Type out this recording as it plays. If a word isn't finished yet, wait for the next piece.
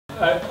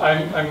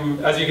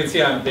as you can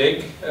see, I'm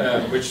big,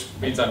 which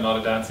means I'm not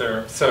a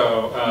dancer.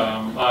 So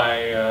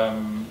I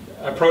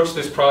approached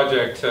this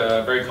project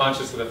very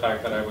conscious of the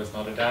fact that I was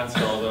not a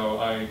dancer, although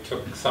I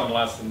took some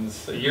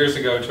lessons years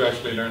ago to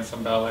actually learn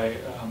some ballet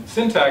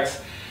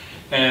syntax.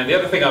 And the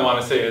other thing I want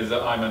to say is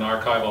that I'm an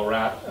archival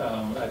rat.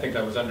 I think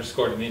that was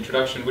underscored in the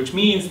introduction, which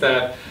means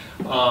that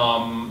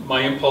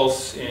my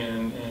impulse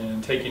in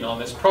taking on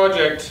this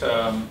project,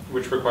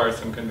 which requires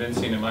some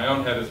convincing in my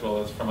own head as well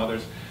as from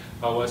others,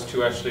 was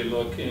to actually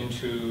look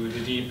into the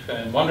deep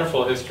and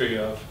wonderful history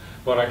of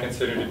what I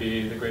consider to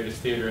be the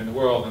greatest theater in the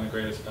world and the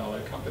greatest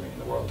ballet company in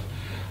the world.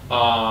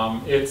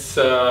 This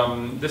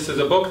is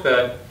a book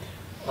that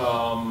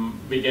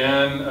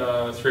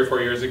began 3 or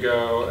 4 years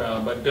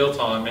ago, but built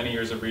on many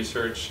years of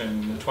research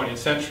in the 20th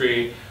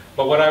century.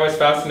 But what I was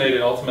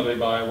fascinated ultimately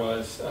by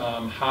was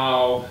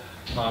how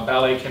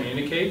ballet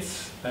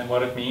communicates and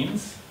what it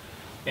means.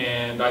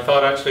 And I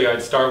thought actually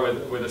I'd start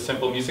with a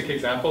simple music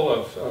example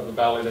of a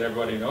ballet that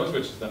everybody knows,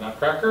 which is the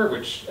Nutcracker,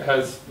 which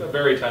has a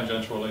very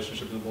tangential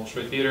relationship to the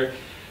Bolshoi theater.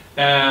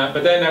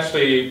 But then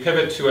actually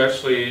pivot to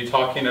actually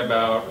talking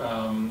about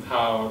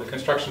how the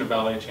construction of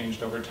ballet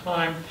changed over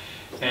time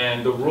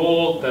and the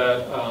role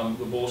that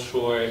the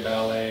Bolshoi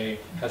ballet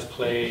has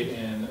played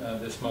in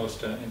this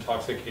most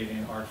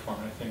intoxicating art form.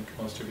 And I think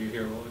most of you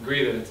here will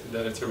agree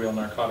that it's a real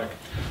narcotic.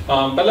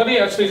 But let me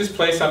actually just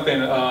play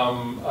something.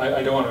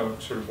 I don't want to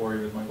sort of bore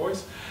you with my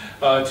voice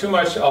too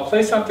much. I'll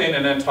play something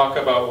and then talk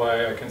about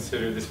why I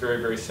consider this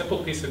very, very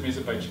simple piece of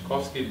music by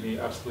Tchaikovsky to be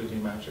absolutely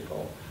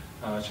magical.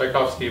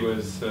 Tchaikovsky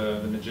was the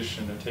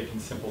magician of taking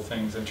simple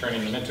things and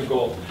turning them into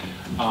gold,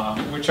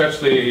 which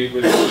actually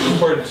was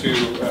important to.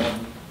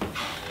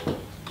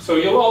 So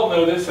you'll all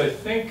know this, I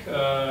think.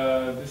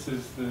 This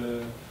is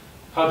the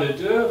Pas de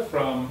deux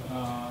from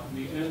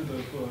the end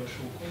of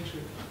Bolshoi.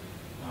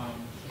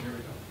 Here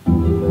we go.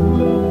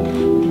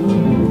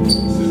 This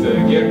is a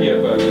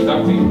Gergiev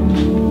conducting.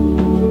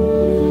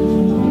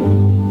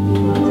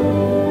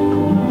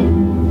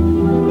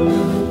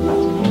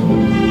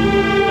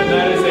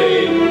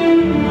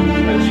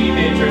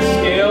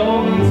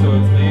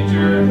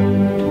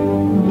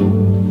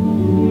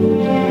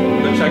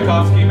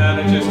 Tchaikovsky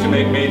manages to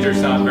make major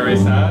sound very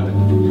sad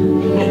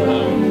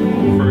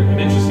for an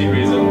interesting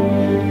reason.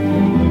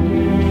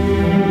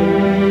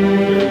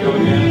 Here we go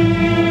again.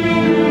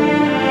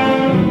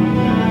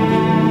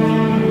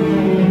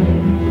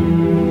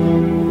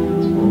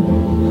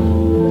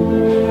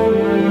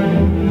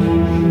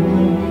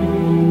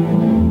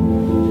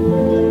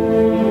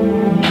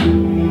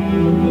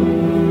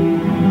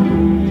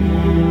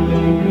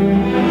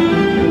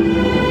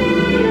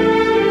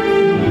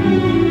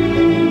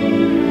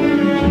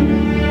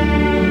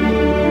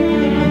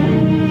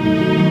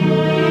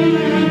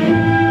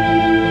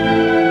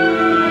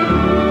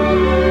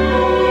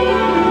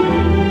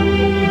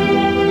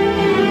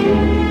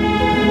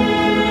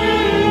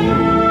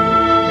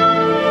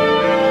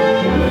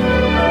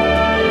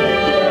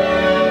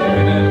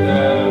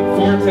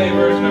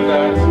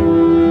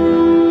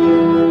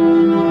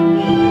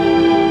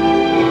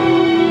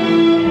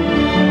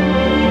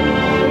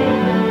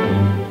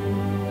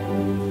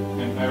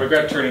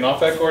 Turning off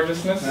that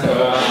gorgeousness, because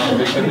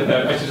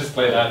I should just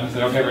play that and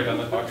say, okay, we're done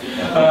the talk.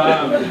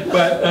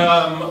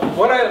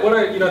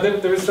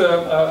 There was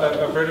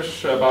a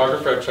British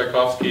biographer of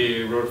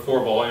Tchaikovsky, wrote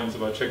 4 volumes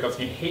about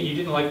Tchaikovsky. He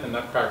didn't like the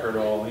Nutcracker at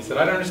all. He said,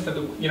 I don't understand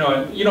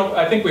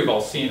I think we've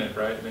all seen it,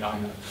 right? I mean, I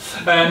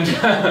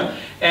have.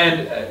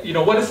 And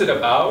what is it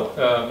about?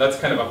 That's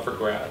kind of up for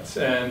grabs.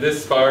 And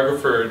this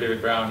biographer,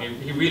 David Brown,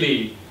 he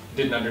really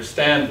didn't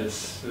understand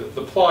this.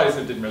 The plot is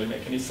it didn't really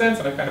make any sense,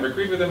 and I kind of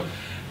agreed with him.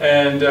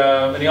 And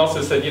he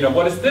also said,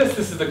 what is this?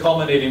 This is the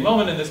culminating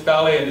moment in this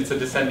ballet, and it's a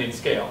descending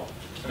scale.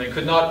 And they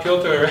could not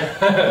Piotr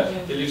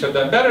Ilyich have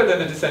done better than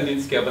a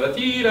descending scale, but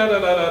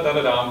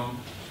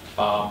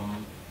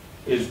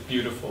is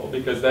beautiful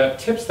because that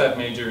tips that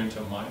major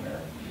into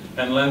minor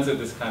and lends it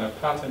this kind of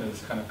pattern and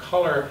this kind of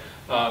color,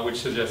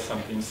 which suggests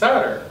something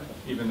sadder,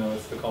 even though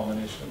it's the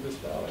culmination of this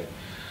ballet.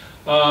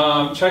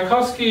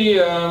 Tchaikovsky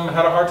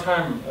had a hard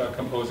time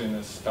composing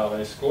this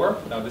ballet score.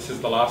 Now this is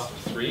the last of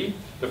 3.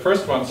 The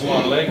first one,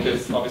 Swan Lake,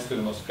 is obviously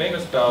the most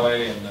famous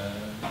ballet in the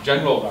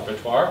general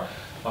repertoire,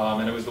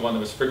 and it was the one that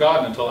was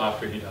forgotten until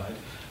after he died,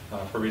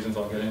 for reasons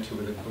I'll get into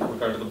with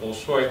regard to the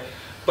Bolshoi.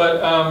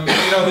 But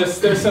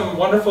there's some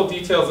wonderful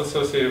details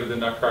associated with the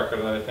Nutcracker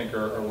that I think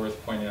are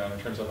worth pointing out in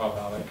terms of how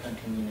ballet can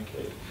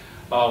communicate.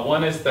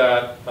 One is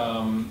that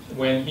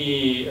when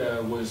he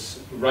was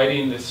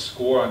writing this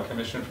score on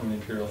commission from the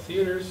Imperial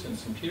Theatres in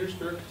St.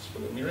 Petersburg for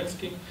the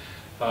Mirinsky,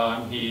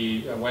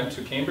 he went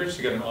to Cambridge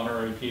to get an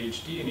honorary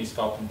PhD, and he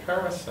stopped in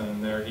Paris,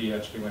 and there he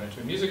actually went into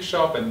a music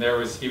shop, and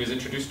he was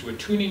introduced to a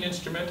tuning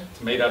instrument.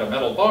 It's made out of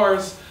metal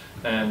bars,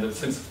 and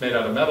since it's made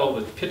out of metal,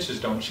 the pitches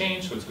don't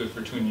change, so it's good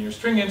for tuning your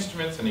string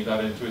instruments, and he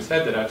got into his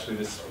head that actually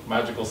this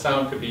magical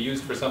sound could be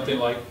used for something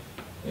like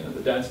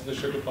the Dance of the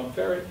Sugar Plum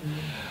Fairy.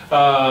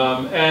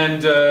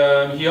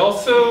 He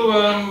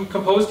also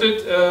composed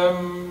it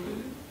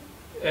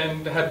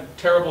and had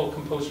terrible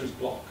composer's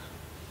block.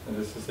 And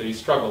this is that he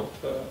struggled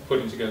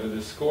putting together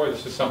this score.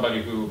 This is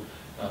somebody who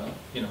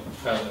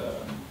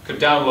could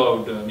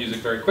download music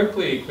very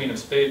quickly. Queen of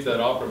Spades, that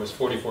opera was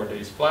 44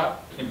 days flat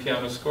in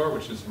piano score,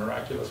 which is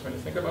miraculous when you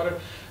think about it.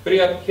 But he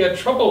had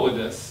trouble with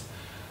this.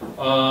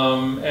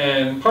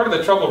 And part of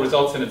the trouble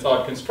results in its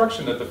odd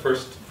construction that the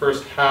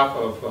first half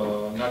of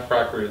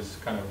Nutcracker is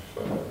kind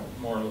of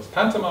more or less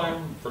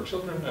pantomime for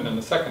children, and then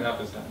the second half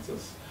is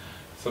dances.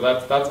 So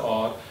that's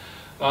odd.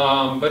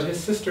 But his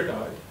sister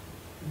died,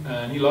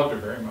 and he loved her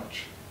very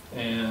much.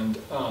 And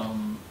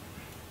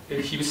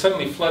he was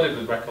suddenly flooded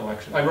with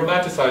recollection. I'm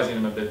romanticizing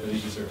him a bit, but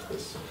he deserves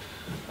this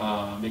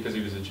because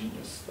he was a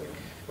genius.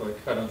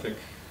 Like I don't think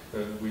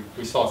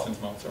we saw since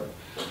Mozart.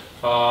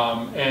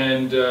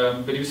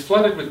 But he was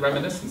flooded with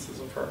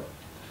reminiscences of her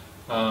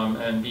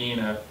and being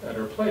at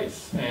her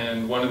place.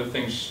 And one of the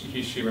things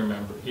he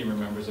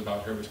remembers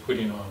about her was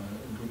putting on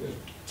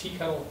a tea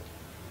kettle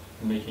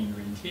and making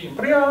green tea. And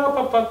bria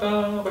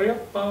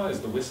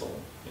is the whistle.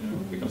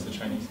 It becomes the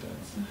Chinese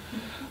dance.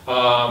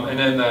 And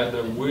then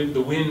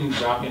the wind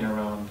wrapping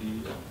around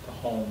the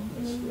home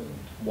is the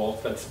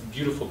waltz, that's a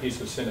beautiful piece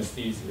of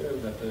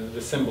synesthesia that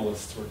the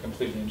symbolists were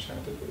completely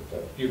enchanted with,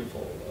 that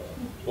beautiful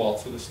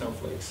waltz of the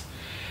snowflakes.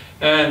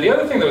 And the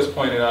other thing that was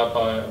pointed out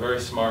by a very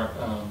smart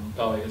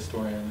ballet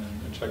historian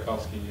and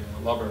Tchaikovsky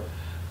lover,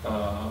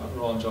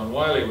 Roland John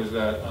Wiley, was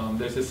that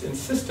there's this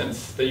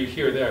insistence that you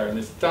hear there, and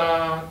this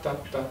da, da,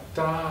 da,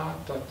 da,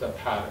 da, da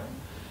pattern.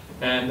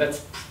 And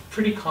that's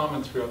pretty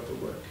common throughout the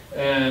work.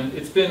 And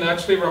it's been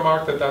actually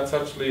remarked that that's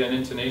actually an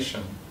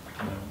intonation,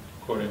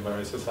 quoting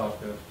Boris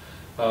Sasaviev,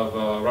 of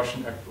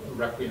Russian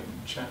requiem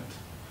chant,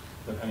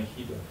 the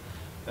Panihida,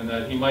 and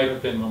that he might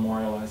have been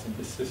memorializing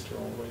his sister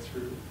all the way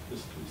through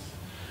this piece.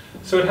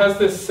 So it has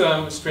this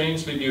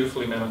strangely,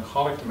 beautifully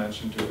melancholic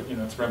dimension to it.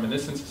 It's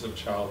reminiscences of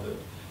childhood.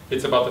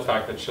 It's about the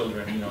fact that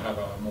children, have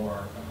a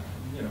more,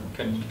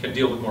 can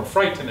deal with more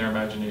fright in their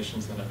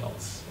imaginations than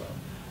adults.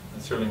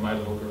 And certainly my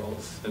little girl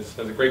has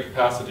a great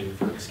capacity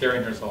for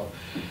scaring herself.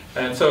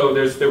 And so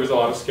there was a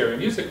lot of scary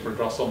music for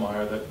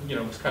Drosselmeyer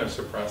that was kind of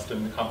suppressed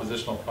in the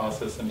compositional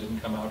process and didn't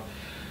come out.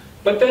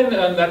 But then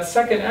that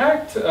second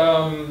act,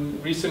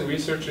 recent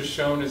research has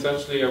shown, is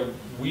actually a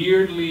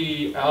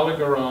weirdly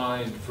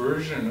allegorized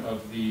version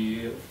of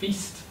the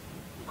feast,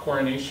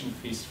 coronation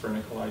feast for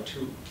Nikolai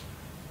II.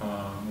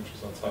 Which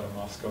was outside of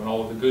Moscow, and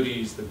all of the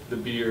goodies, the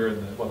beer,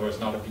 and well, there's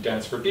not a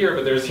dance for beer,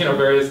 but there's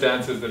various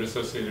dances that are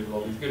associated with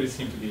all these goodies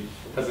seem to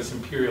has this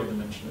imperial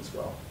dimension as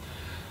well.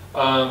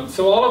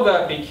 So all of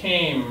that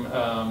became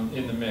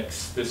in the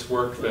mix this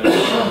work that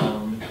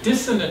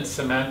dissonant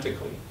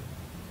semantically,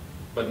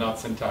 but not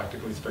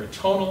syntactically. It's very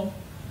tonal,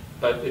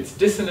 but it's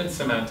dissonant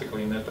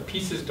semantically in that the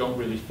pieces don't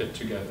really fit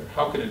together.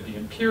 How can it be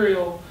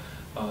imperial?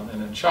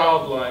 And then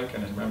childlike,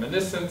 and then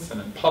reminiscence,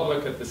 and then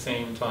public at the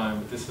same time.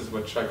 But this is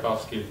what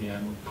Tchaikovsky at the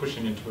end,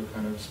 pushing into a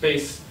kind of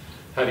space.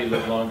 Had he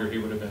lived longer, he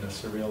would have been a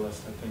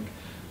surrealist, I think.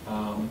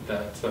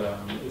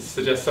 It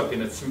suggests something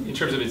that's, in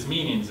terms of its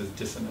meanings, is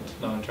dissonant,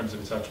 not in terms of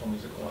its actual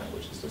musical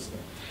language, is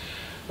dissonant.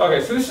 Okay,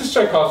 so this is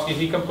Tchaikovsky.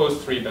 He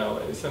composed 3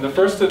 ballets, and the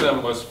first of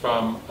them was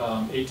from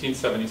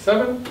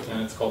 1877,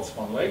 and it's called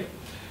Swan Lake.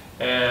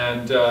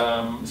 And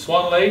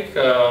Swan Lake,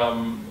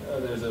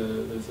 there's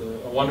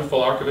a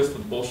wonderful archivist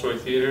of the Bolshoi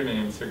Theater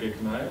named Sergei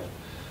Kanaev.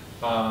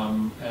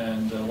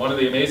 One of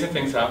the amazing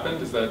things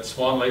happened is that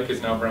Swan Lake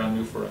is now brand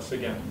new for us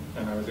again.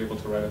 And I was able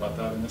to write about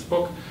that in this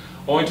book,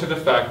 owing to the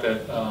fact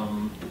that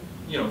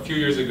a few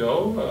years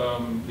ago,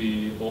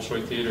 the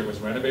Bolshoi Theater was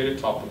renovated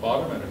top to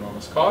bottom at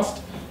enormous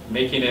cost,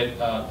 making it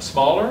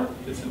smaller.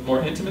 It's a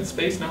more intimate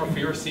space now,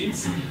 fewer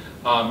seats,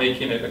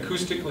 making it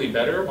acoustically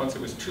better once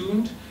it was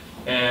tuned,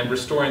 and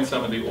restoring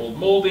some of the old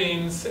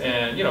moldings,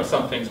 and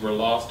some things were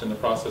lost in the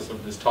process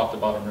of this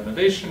top-to-bottom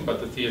renovation, but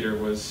the theater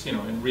was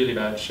in really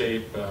bad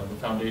shape. The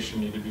foundation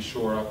needed to be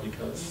shored up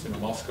because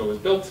Moscow was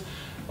built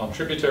on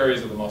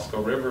tributaries of the Moscow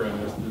River,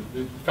 and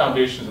the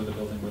foundations of the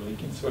building were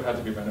leaking, so it had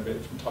to be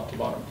renovated from top to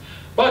bottom.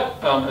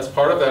 But as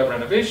part of that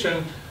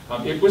renovation,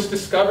 it was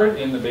discovered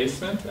in the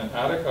basement and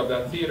attic of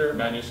that theater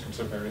manuscripts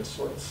of various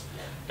sorts.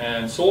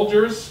 And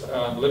soldiers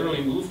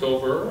literally moved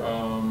over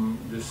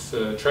this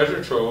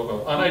treasure trove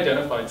of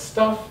unidentified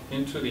stuff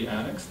into the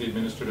annex, the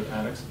administrative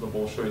annex of the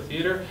Bolshoi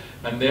Theater.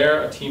 And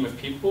there, a team of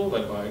people,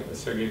 led by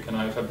Sergei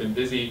Kanaev, have been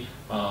busy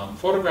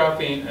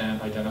photographing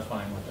and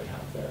identifying what they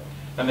have there.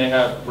 And they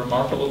have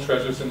remarkable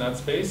treasures in that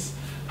space.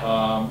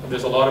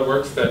 There's a lot of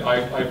works that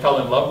I fell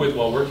in love with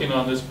while working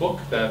on this book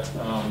that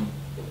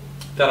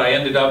I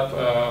ended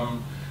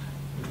up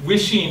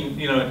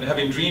wishing, and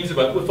having dreams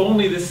about, if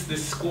only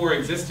this score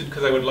existed,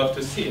 because I would love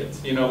to see it.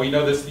 We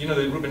know this,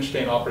 the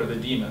Rubinstein opera, The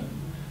Demon.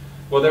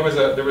 Well, there was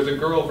a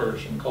girl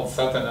version called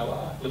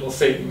Satanella, Little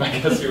Satan, I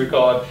guess you would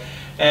call it.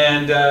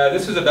 And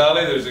this was a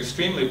ballet that was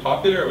extremely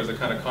popular. It was a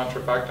kind of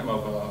contrafactum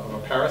of a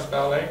Paris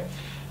ballet.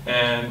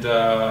 And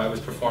it was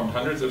performed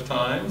hundreds of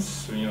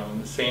times, in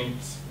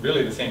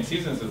really the same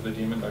seasons as The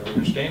Demon by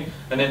Rubinstein,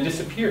 and then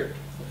disappeared.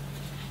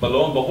 But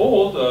lo and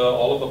behold,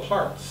 all of the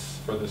parts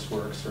for this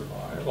work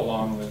survive,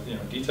 along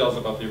with details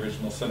about the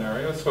original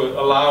scenario. So it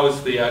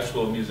allows the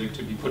actual music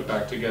to be put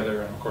back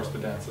together, and of course the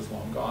dance is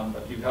long gone,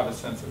 but you have a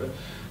sense of it.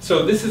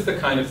 So this is the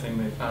kind of thing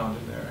they found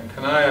in there. And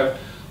Kanaev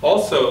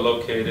also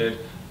located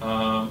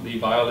the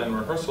violin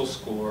rehearsal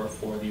score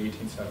for the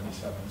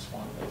 1877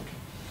 Swan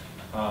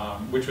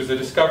Lake, which was a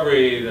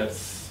discovery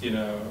that's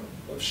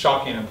of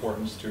shocking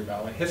importance to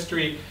ballet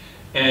history.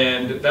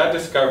 And that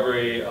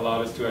discovery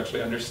allowed us to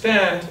actually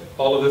understand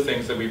all of the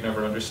things that we've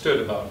never understood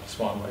about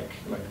Swan Lake.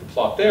 Like the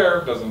plot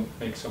there doesn't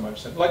make so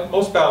much sense. Like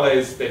most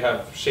ballets, they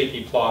have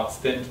shaky plots,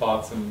 thin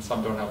plots, and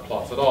some don't have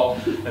plots at all.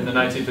 In the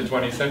 19th and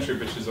 20th century,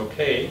 which is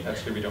okay.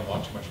 Actually, we don't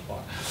want too much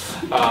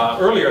plot.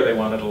 Earlier, they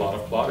wanted a lot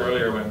of plot.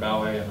 Earlier, when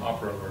ballet and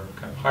opera were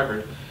kind of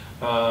hybrid.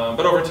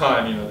 But over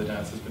time, the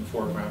dance has been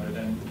foregrounded.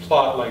 And the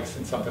plot, like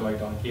in something like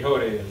Don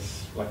Quixote, is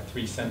like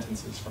 3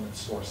 sentences from its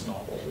source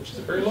novel, which is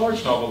a very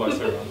large novel by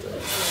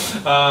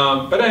Cervantes.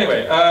 But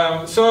anyway,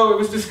 so it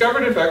was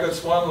discovered, in fact, that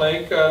Swan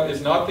Lake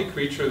is not the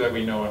creature that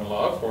we know and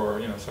love,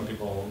 or some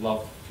people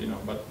love,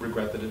 but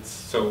regret that it's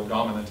so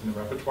dominant in the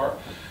repertoire.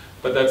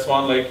 But that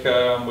Swan Lake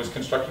was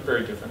constructed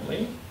very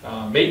differently,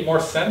 made more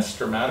sense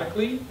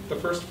dramatically, the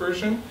first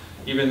version,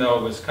 even though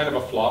it was kind of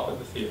a flop at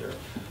the theater.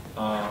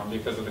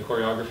 Because of the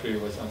choreography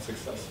was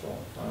unsuccessful.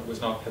 It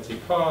was not Petit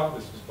Pas,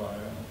 this was by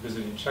a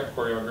visiting Czech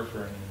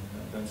choreographer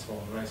named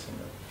Wenzel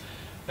Reisinger.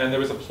 And there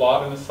was a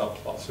plot and a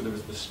subplot. So there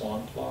was the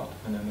swan plot,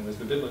 and then there was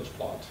the village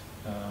plot,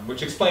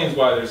 which explains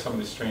why there's some of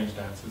these strange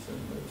dances in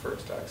the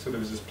first act. So there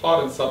was this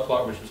plot and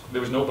subplot,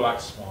 there was no black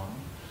swan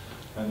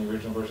in the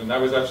original version.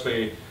 That was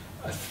actually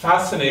a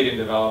fascinating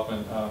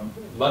development.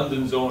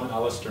 London's own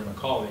Alistair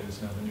Macaulay,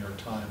 who's now the New York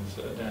Times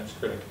dance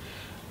critic,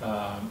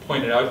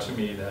 pointed out to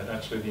me that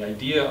actually the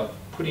idea of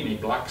putting a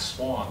black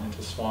swan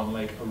into Swan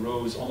Lake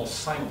arose almost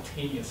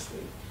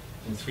simultaneously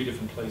in 3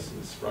 different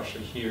places, Russia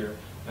here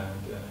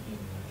and in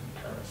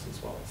Paris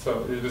as well.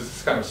 So it was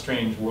this kind of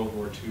strange World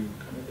War II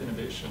kind of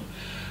innovation.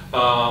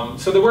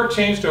 So the work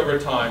changed over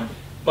time,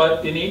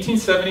 but in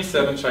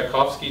 1877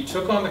 Tchaikovsky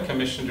took on the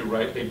commission to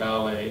write a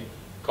ballet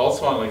called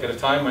Swan Lake at a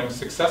time when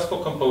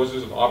successful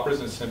composers of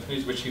operas and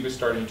symphonies, which he was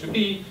starting to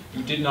be,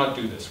 you did not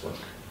do this work.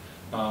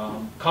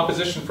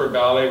 Composition for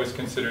ballet was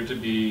considered to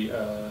be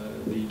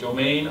the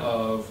domain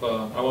of,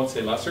 I won't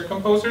say lesser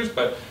composers,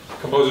 but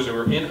composers who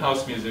were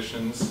in-house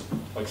musicians,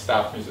 like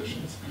staff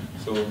musicians.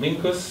 So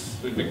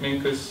Minkus, Ludwig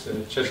Minkus,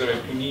 Cesare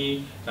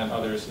Pugni, and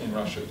others in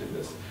Russia did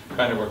this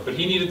kind of work. But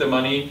he needed the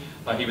money.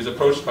 He was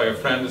approached by a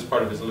friend as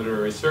part of his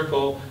literary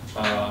circle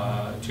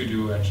to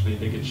do actually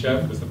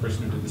Ligachev was the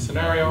person who did the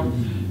scenario.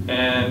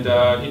 And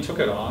he took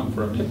it on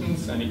for a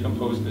pittance, and he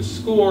composed this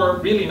score,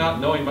 really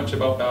not knowing much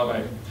about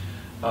ballet.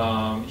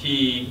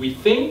 He, we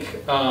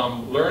think,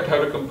 learned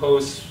how to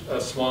compose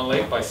Swan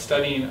Lake by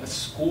studying a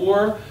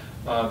score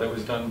that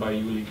was done by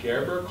Uli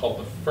Gerber called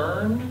The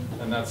Fern,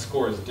 and that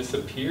score has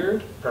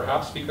disappeared,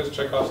 perhaps because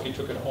Tchaikovsky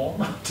took it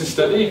home to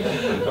study,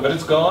 but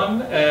it's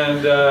gone.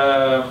 And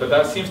but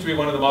that seems to be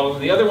one of the models.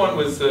 And the other one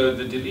was the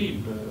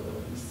Delibes,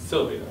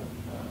 Sylvia,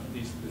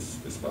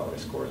 this ballet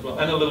score as well,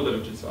 and a little bit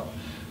of Giselle.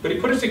 But he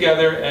put it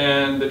together,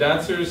 and the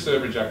dancers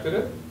rejected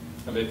it,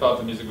 and they thought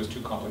the music was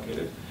too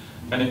complicated.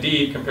 And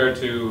indeed, compared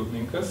to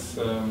Minkus,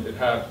 it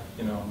had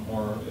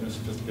more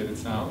sophisticated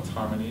sounds,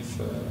 harmonies,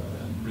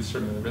 and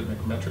certainly the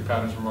rhythmic metric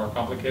patterns were more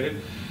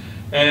complicated.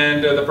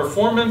 And the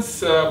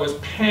performance was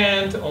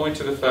panned owing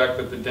to the fact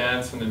that the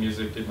dance and the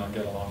music did not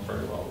get along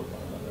very well with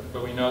one another.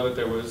 But we know that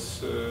there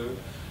was a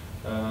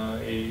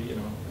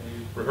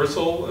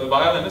rehearsal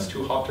violinist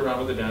who hopped around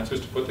with the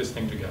dancers to put this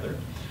thing together.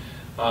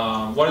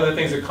 One of the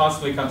things that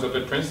constantly comes up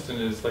at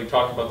Princeton is they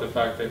talk about the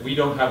fact that we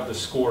don't have the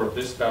score of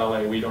this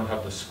ballet, we don't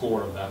have the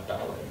score of that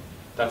ballet.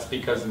 That's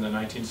because in the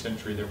 19th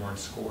century there weren't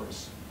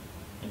scores.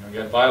 You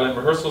had violin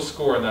rehearsal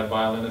score, and that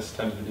violinist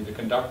tended to be the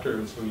conductor,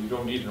 and so you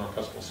don't need an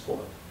orchestral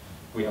score.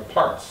 We have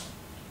parts,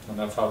 and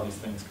that's how these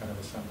things kind of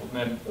assembled. And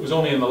then it was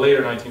only in the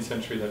later 19th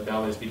century that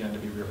ballets began to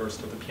be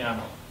rehearsed at the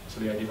piano. So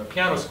the idea of a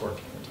piano score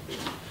came into being.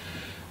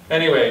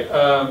 Anyway,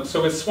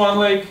 so with Swan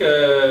Lake,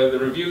 the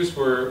reviews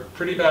were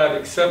pretty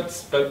bad,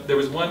 but there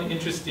was one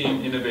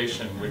interesting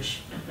innovation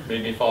which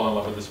made me fall in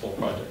love with this whole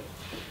project.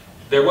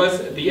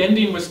 The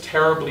ending was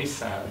terribly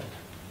sad.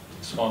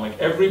 Swan Lake,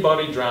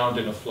 everybody drowned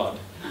in a flood.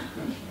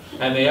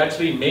 And they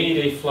actually made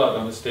a flood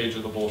on the stage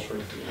of the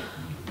Bolshoi Theater.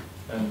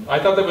 And I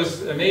thought that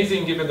was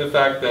amazing given the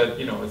fact that,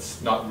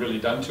 it's not really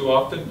done too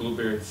often.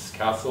 Bluebeard's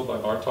Castle by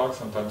Bartók,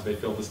 sometimes they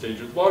fill the stage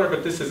with water,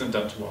 but this isn't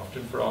done too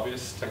often for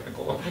obvious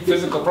technical and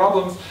physical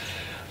problems.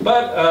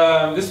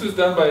 But this was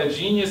done by a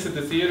genius at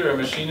the theater, a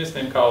machinist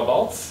named Karl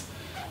Waltz,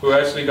 who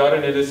actually got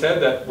it in his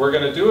head that we're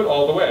going to do it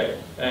all the way.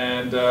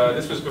 And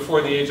this was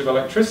before the age of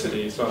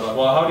electricity. So I thought,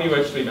 well, how do you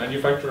actually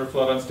manufacture a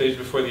flood on stage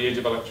before the age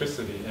of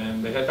electricity?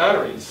 And they had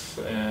batteries,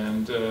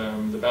 and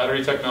the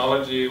battery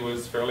technology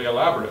was fairly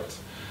elaborate.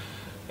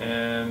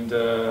 And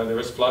there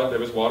was flood, there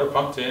was water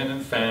pumped in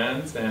and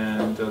fans,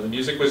 and the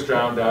music was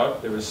drowned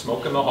out, there was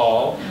smoke in the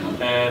hall,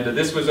 and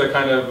this was a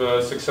kind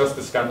of success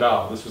de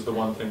scandale. This was the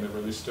one thing that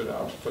really stood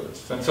out for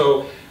this. And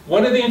so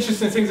one of the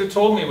interesting things it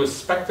told me was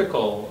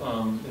spectacle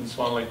in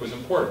Swan Lake was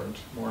important,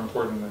 more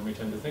important than we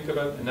tend to think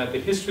about, and that the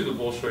history of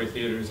the Bolshoi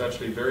theater is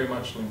actually very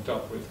much linked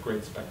up with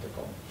great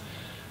spectacle.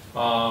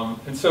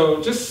 And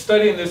so just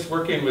studying this,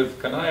 working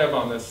with Kanaev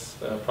on this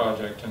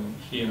project, and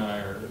he and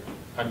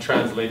I'm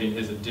translating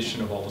his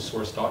edition of all the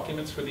source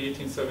documents for the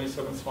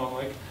 1877 Swan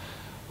Lake.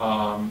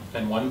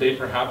 And one day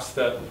perhaps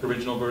that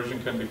original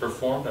version can be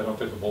performed. I don't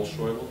think the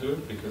Bolshoi will do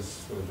it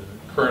because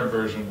the current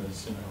version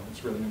is,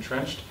 it's really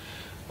entrenched.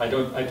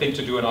 I think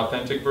to do an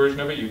authentic version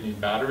of it, you'd need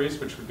batteries,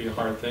 which would be a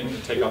hard thing,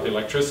 to take out the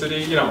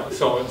electricity,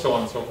 so on and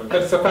so forth.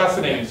 But it's a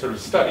fascinating sort of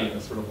study in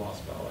a sort of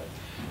lost ballet.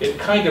 It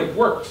kind of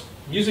works.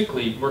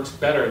 Musically works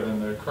better than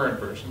the current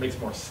version, makes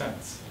more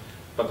sense,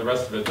 but the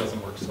rest of it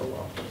doesn't work so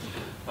well.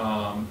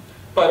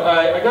 But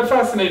I got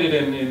fascinated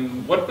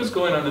in what was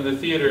going on in the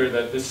theater,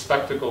 that this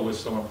spectacle was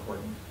so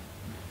important.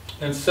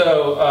 And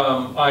so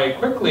I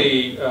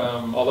quickly,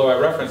 although I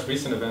referenced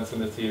recent events in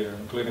the theater,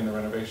 including the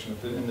renovation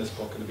in this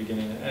book at the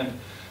beginning and end,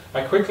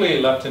 I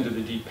quickly leapt into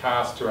the deep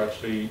past to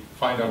actually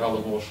find out how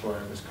the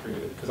Bolshoi was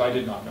created, because I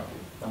did not know.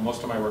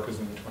 Most of my work is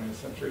in the 20th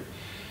century.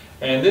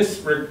 And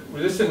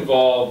this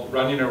involved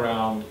running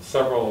around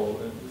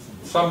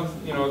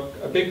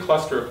a big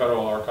cluster of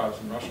federal archives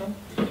in Russia.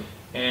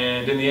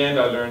 And in the end,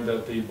 I learned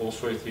that the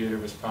Bolshoi theater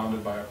was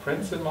founded by a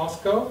prince in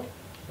Moscow.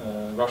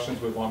 Russians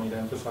would want me to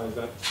emphasize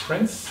that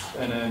prince.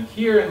 And then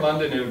here in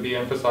London, it would be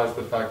emphasized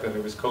the fact that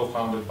it was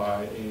co-founded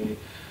by an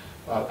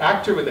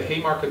actor with the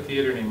Haymarket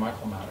Theater named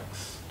Michael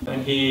Maddox.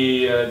 And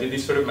he did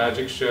these sort of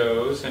magic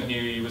shows, and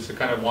he was a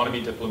kind of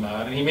wannabe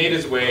diplomat. And he made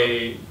his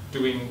way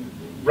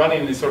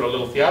running these sort of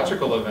little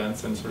theatrical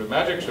events and sort of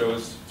magic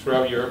shows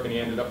throughout Europe, and he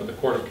ended up at the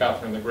court of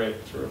Catherine the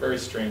Great through a very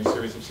strange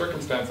series of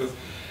circumstances.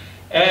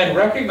 And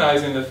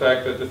recognizing the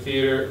fact that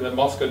that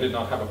Moscow did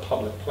not have a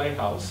public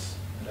playhouse,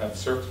 it had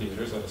surf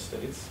theaters out of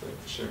states, like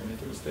the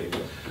Sheremetyevo estate,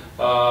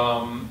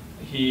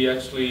 he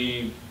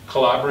actually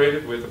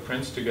collaborated with the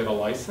prince to get a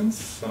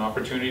license, an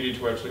opportunity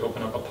to actually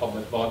open up a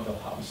public vaudeville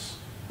house,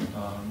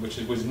 which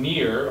was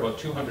near, about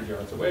 200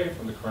 yards away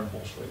from the current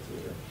Bolshoi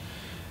theater.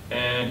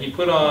 And he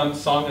put on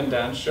song and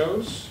dance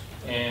shows,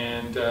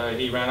 and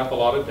he ran up a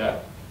lot of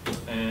debt,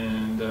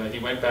 and he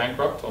went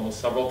bankrupt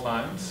almost several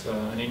times,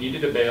 and he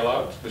needed a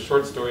bailout. The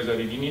short story is that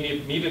he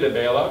needed a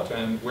bailout,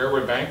 and where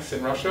were banks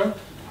in Russia?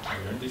 I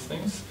learned these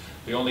things.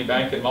 The only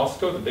bank in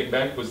Moscow, the big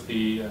bank, was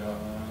the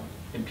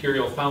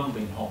Imperial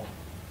Foundling Home.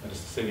 That is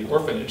to say, the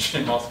orphanage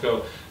in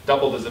Moscow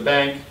doubled as a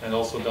bank and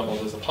also doubled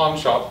as a pawn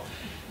shop.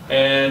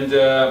 And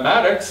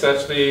Maddox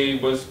actually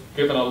was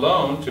given a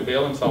loan to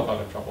bail himself out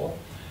of trouble.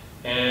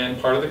 And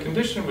part of the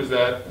condition was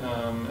that,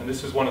 and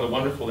this was one of the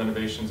wonderful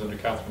innovations under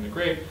Catherine the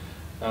Great,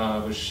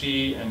 was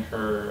she and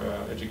her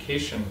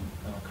education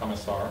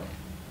commissar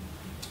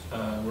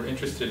were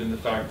interested in the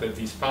fact that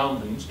these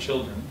foundlings,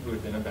 children who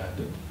had been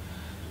abandoned,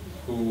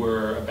 who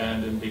were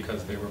abandoned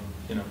because they were,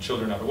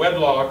 children out of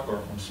wedlock or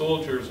from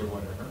soldiers or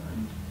whatever,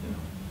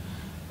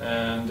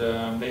 and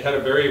they had a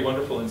very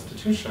wonderful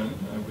institution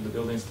where the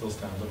building still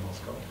stands in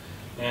Moscow,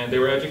 and they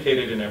were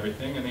educated in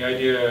everything, and the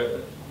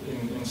idea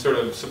in sort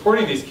of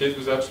supporting these kids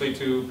was actually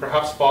to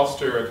perhaps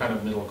foster a kind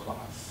of middle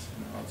class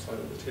outside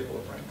of the table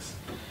of ranks.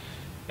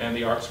 And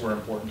the arts were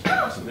important to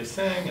them, so they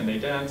sang and they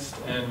danced,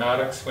 and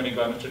Maddox, when he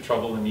got into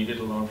trouble and needed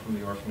a loan from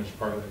the orphanage,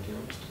 part of the deal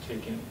was to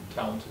take in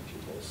talented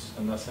pupils,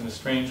 and thus in a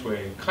strange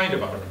way, kind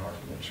of out of an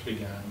orphanage,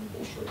 began the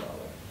Bolshoi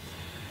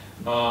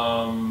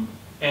Ballet.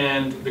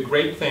 And the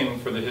great thing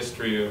for the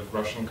history of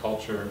Russian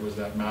culture was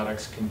that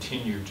Maddox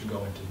continued to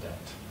go into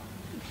debt.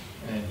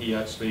 And he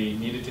actually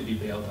needed to be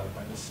bailed out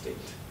by the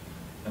state.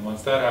 And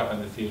once that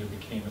happened, the theater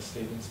became a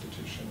state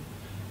institution.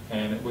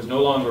 And it was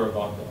no longer a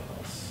vaudeville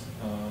house.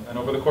 And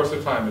over the course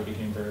of time, it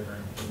became very, very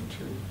important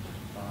to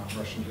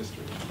Russian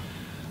history.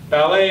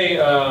 Ballet,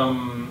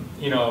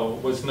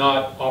 was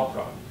not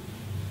opera.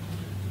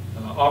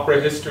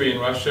 Opera history in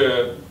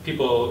Russia,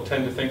 people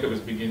tend to think of as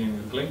beginning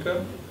with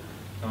Glinka.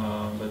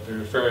 But there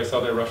are various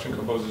other Russian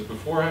composers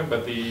before him,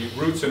 but the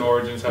roots and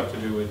origins have to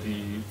do with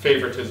the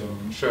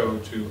favoritism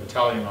showed to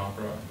Italian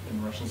opera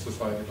in Russian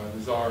society by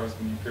the czars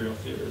and the imperial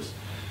theaters.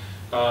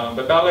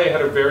 But ballet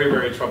had a very,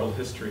 very troubled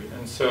history,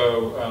 and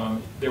so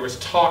there was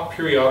talk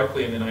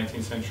periodically in the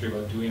 19th century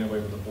about doing away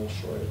with the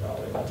Bolshoi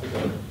ballet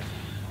altogether.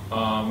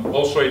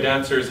 Bolshoi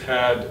dancers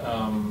had,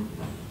 I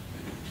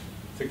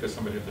think there's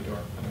somebody at the door,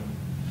 I don't know.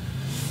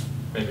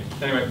 Maybe.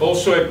 Anyway,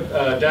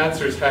 Bolshoi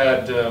dancers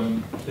had,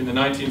 in the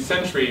 19th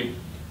century,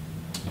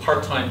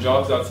 part-time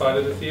jobs outside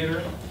of the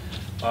theater.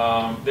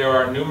 There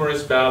are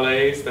numerous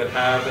ballets that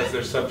have as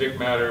their subject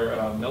matter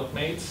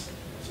milkmaids.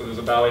 So there's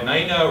a ballet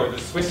Naina or the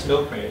Swiss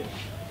milkmaid,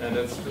 and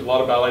a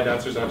lot of ballet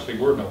dancers actually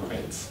were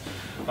milkmaids.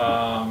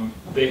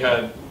 They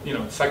had,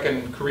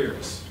 second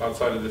careers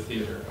outside of the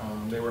theater.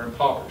 They were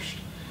impoverished.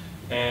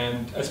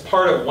 And as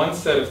part of one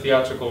set of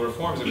theatrical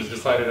reforms, it was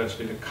decided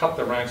actually to cut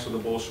the ranks of the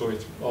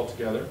Bolshoi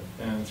altogether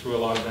and threw a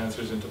lot of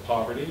dancers into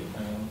poverty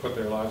and put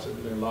their lives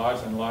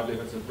and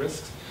livelihoods at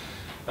risk.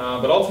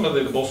 But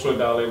ultimately, the Bolshoi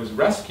Ballet was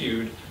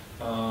rescued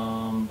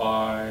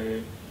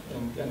by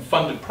and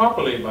funded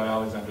properly by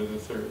Alexander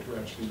III, who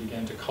actually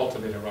began to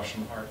cultivate a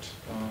Russian art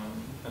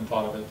and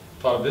thought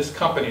of this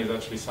company as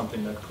actually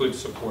something that could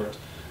support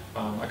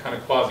a kind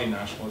of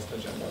quasi-nationalist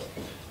agenda.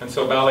 And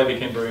so ballet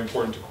became very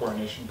important to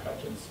coronation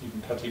pageants.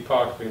 Even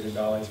Petipa created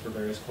ballets for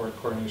various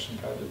coronation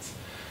pageants.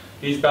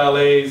 These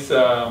ballets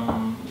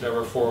that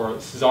were for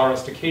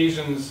Czarist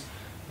occasions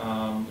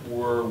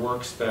were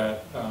works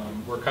that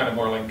were kind of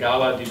more like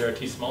gala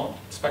divertissement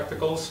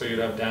spectacles. So you'd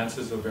have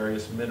dances of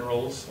various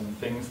minerals and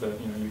things that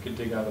you could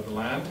dig out of the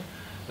land.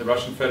 The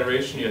Russian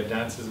Federation, you had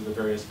dances of the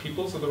various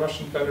peoples of the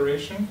Russian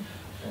Federation,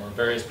 or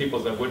various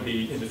peoples that would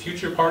be in the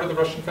future part of the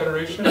Russian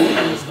Federation,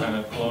 this kind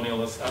of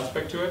colonialist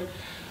aspect to it.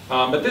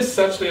 But this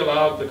actually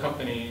allowed the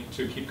company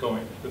to keep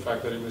going, the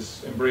fact that it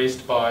was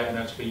embraced by and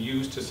actually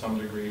used to some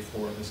degree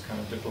for this kind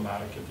of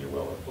diplomatic, if you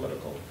will, or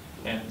political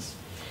ends.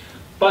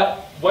 But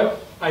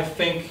what I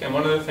think, and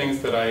one of the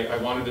things that I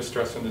wanted to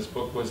stress in this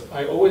book was,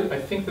 I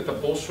think that the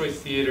Bolshoi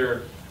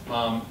theater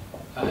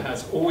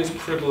has always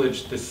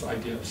privileged this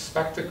idea of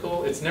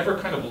spectacle. It's never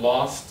kind of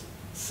lost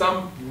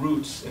some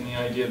roots in the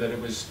idea that it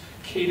was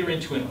catering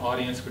to an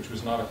audience which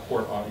was not a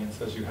court audience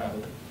as you had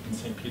in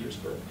St.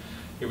 Petersburg.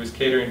 It was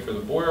catering for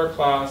the boyar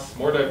class,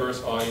 more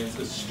diverse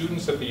audiences.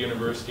 Students at the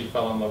university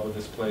fell in love with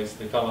this place.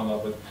 They fell in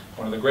love with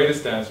one of the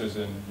greatest dancers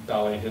in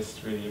ballet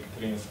history,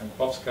 Ekaterina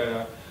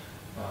Sankovskaya,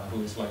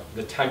 who is like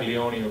the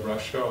Taglioni of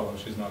Russia, although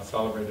she's not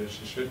celebrated as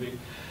she should be.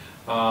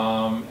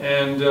 But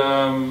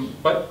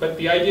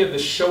the idea of the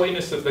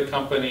showiness of the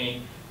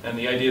company and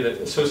the idea that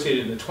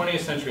associated in the 20th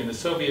century in the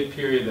Soviet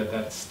period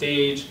that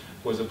stage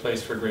was a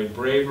place for great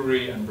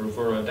bravery and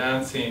bravura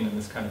dancing and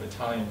this kind of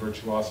Italian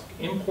virtuosic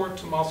import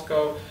to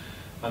Moscow,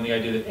 and the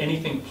idea that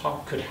anything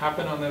could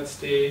happen on that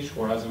stage,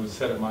 or as it was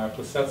said of Maya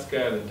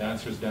Plesetskaya, that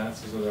dancers'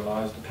 dances of their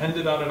lives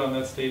depended on it on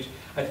that stage,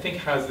 I think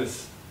has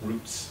this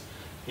roots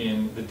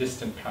in the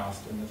distant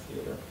past in the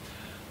theater.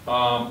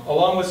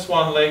 Along with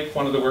Swan Lake,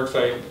 one of the works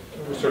I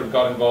sort of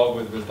got involved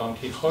with was Don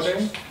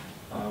Quixote,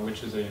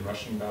 which is a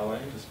Russian ballet,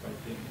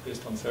 despite being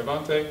based on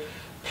Cervantes.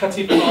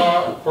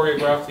 Petipa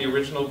choreographed the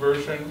original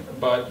version,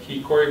 but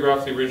he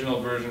choreographed the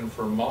original version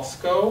for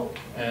Moscow,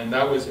 and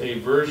that was a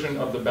version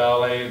of the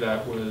ballet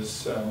that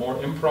was more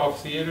improv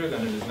theater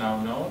than it is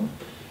now known.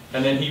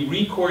 And then he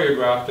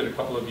re-choreographed it a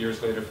couple of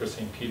years later for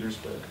St.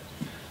 Petersburg.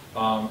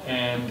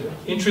 And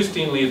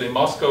interestingly, the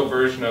Moscow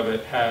version of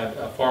it had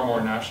a far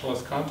more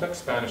nationalist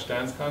context, Spanish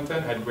dance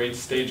content, had great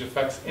stage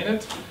effects in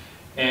it,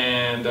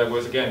 and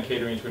was again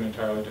catering to an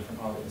entirely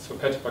different audience. So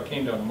Petipa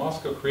came down to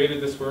Moscow,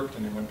 created this work,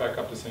 and then went back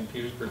up to St.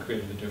 Petersburg,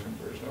 created a different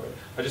version of it.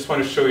 I just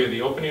want to show you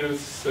the opening of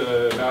this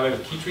ballet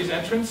with Khitri's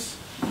entrance.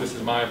 This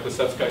is Maya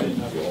Plesetskaya in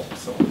Naviol.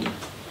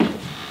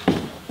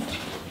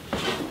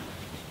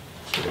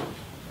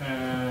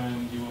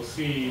 And you will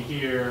see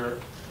here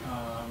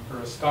her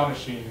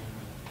astonishing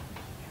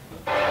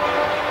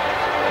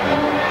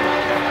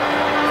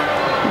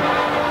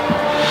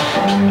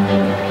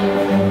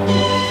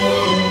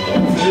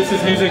This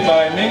is music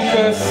by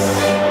Minkus,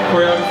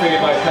 choreography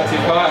by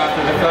Petipa.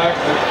 After the fact,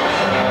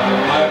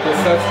 Maya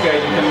Plesetskaya,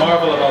 you can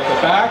marvel about the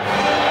back,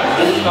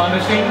 it's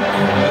astonishing,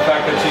 and the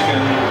fact that she can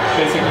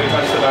basically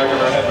touch the back of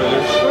her head with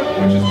her foot,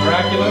 which is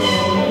miraculous.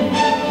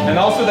 And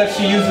also that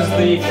she uses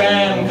the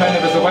fan kind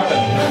of as a weapon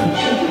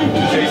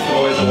to chase the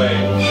boys away.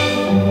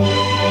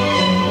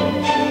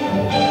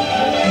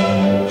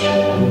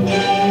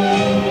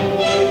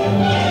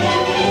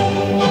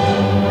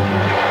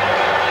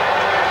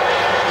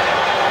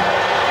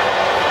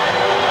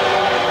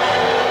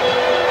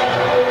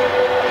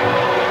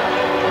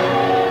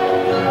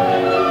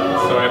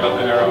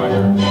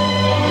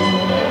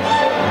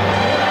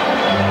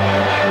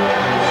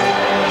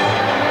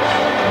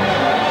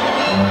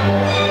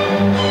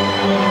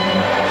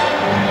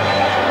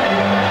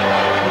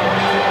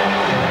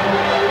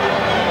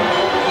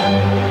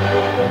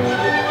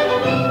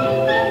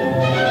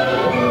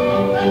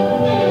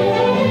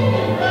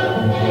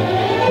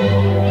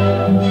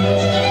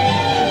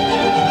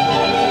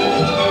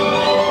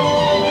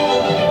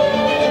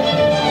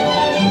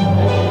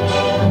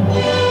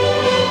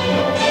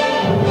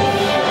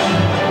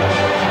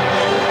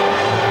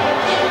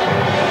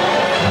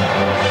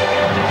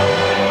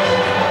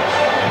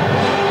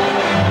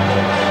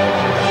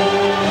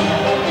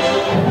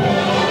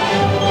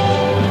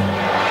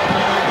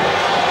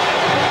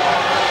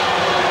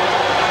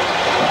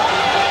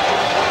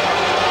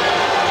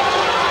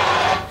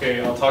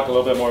 Talk a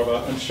little bit more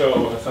about and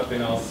show something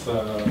else from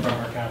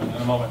her canon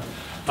in a moment.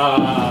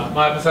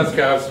 Maya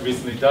Plesetskaya has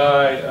recently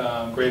died,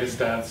 greatest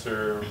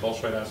dancer,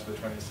 Bolshoi dancer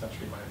of the 20th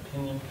century, in my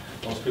opinion,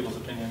 most people's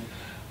opinion.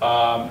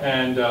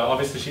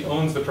 Obviously she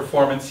owns the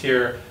performance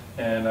here.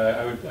 And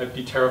I'd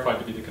be terrified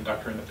to be the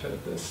conductor in the pit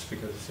of this,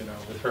 because, you know,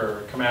 with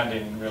her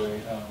commanding,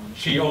 really,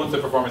 she owns the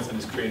performance and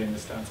is creating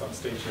this dance on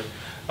stage here.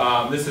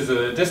 This is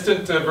a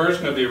distant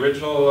version of the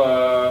original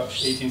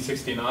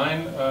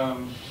 1869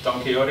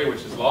 Don Quixote,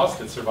 which is lost.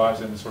 It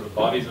survives in sort of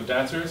bodies of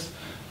dancers,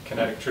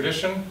 kinetic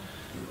tradition,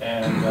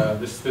 and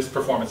this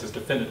performance is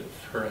definitive.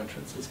 Her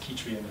entrance is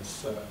Kitri, and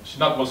she's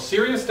not the most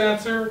serious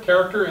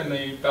character in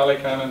the ballet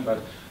canon,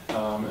 but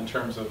in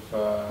terms of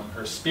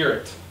her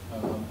spirit,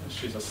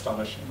 she's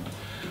astonishing.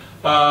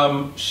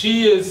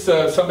 She is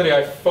somebody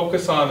I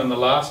focus on in the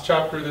last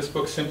chapter of this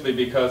book, simply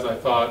because I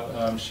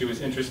thought she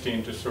was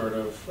interesting to sort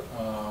of,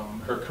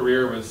 her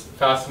career was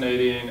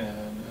fascinating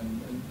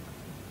and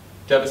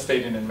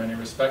devastating in many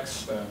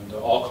respects, and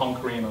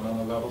all-conquering on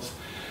other levels.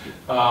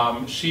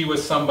 She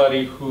was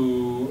somebody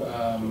who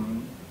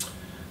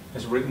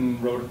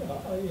wrote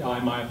I,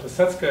 Maya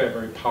Plesetska, a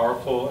very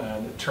powerful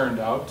and, it turned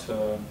out,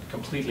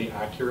 completely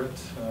accurate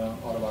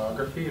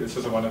autobiography. This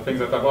is one of the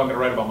things I thought, well, I'm going to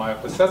write about Maya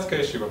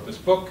Plesetska. She wrote this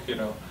book, you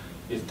know,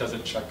 does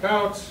it check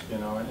out? You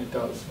know, and it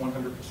does, 100%.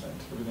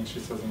 Everything she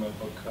says in the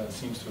book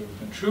seems to have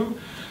been true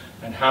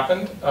and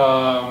happened.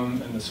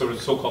 And the sort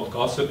of so-called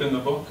gossip in the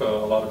book, a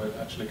lot of it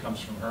actually comes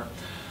from her.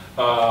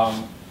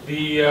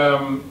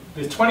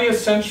 The 20th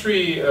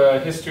century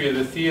history of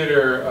the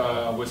theater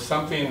was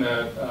something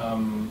that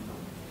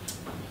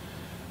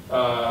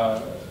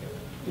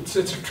it's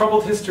a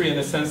troubled history in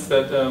the sense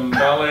that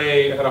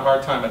ballet had a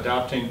hard time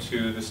adapting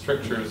to the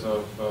strictures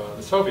of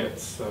the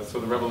Soviets. So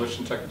the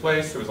revolution took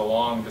place. There was a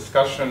long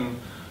discussion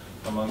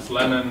amongst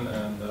Lenin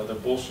and the other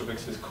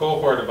Bolsheviks, his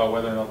cohort, about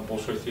whether or not the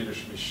Bolshoi theater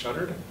should be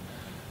shuttered,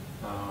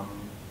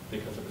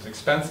 because it was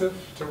expensive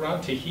to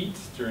run, to heat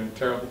during a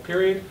terrible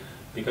period,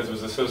 because it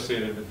was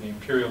associated with the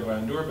imperial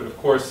grandeur. But of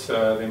course,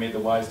 they made the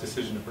wise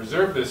decision to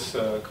preserve this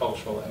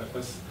cultural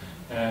edifice,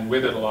 and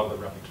with it a lot of the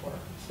repertoire.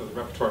 So the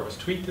repertoire was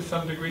tweaked to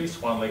some degree.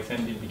 Swan Lake's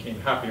ending became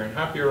happier and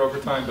happier over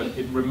time, but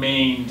it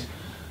remained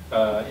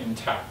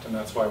intact, and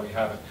that's why we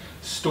have it.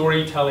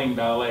 Storytelling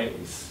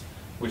ballets,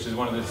 which is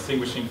one of the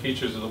distinguishing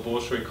features of the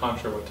Bolshoi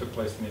Contra, what took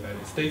place in the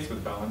United States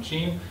with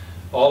Balanchine.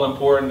 All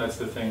important, that's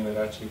the thing that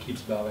actually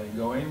keeps ballet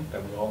going,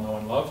 that we all know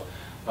and love,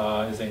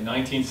 is a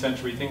 19th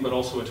century thing, but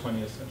also a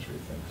 20th century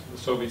thing. So the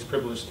Soviets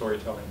privileged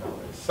storytelling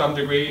ballets. Some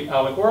degree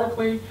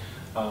allegorically,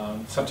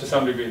 to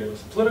some degree there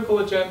was a political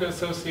agenda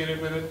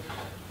associated with it.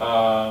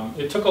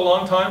 It took a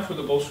long time for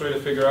the Bolshoi to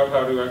figure out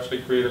how to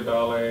actually create a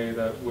ballet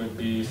that would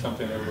be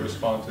something that would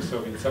respond to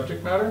Soviet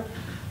subject matter.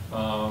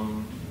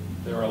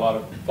 There were a lot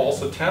of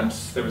false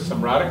attempts. There were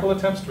some radical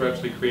attempts to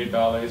actually create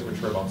ballets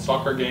which were about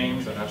soccer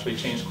games and actually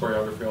change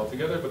choreography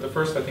altogether. But the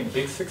first, I think,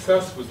 big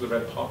success was the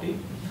Red Poppy,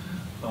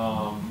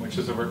 which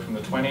is a work from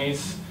the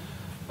 20s.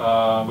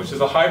 Which is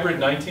a hybrid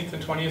 19th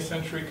and 20th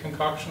century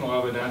concoction. A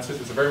lot of the dances,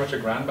 it's very much a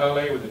grand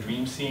ballet with a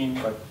dream scene,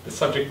 but the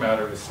subject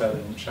matter is set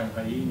in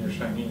Shanghai, near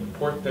Shanghai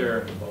port there,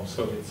 and involves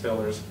Soviet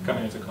sailors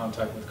coming into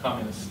contact with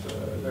communist,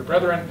 their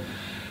brethren.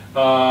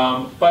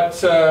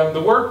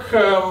 The work,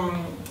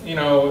 you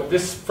know,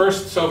 this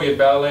first Soviet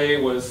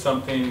ballet was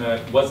something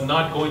that was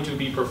not going to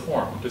be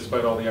performed,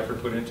 despite all the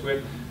effort put into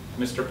it.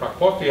 Mr.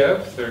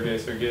 Prokofiev, Sergei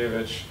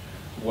Sergeyevich,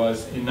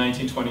 was in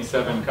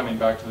 1927 coming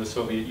back to the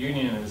Soviet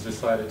Union and has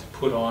decided to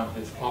put on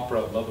his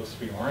opera Love of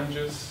Three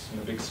Oranges in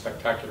a big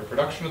spectacular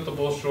production at the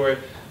Bolshoi.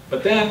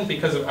 But then,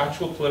 because of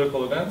actual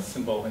political events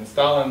involving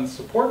Stalin's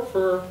support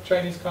for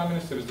Chinese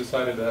communists, it was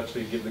decided to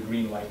actually give the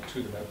green light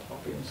to the Red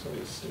Poppy on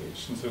Soviet stage,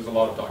 since there's a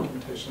lot of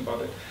documentation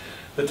about it.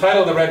 The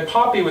title, The Red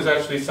Poppy, was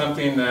actually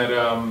something that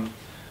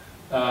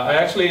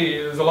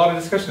there's a lot of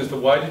discussion as to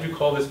why did you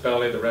call this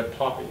ballet the Red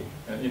Poppy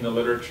in the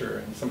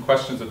literature, and some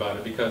questions about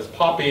it, because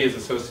poppy is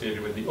associated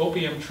with the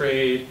opium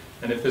trade,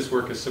 and if this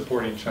work is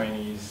supporting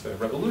Chinese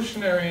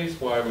revolutionaries,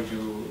 why would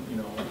you,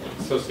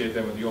 associate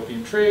them with the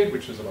opium trade,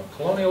 which is about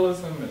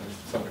colonialism and is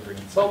to some degree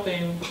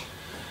insulting.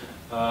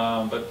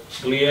 But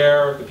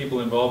Glier, the people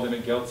involved in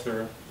it,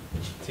 Geltzer,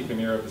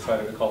 Tikhamirov,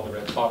 decided to call it the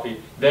Red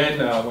Poppy. Then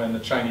when the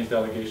Chinese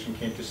delegation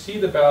came to see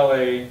the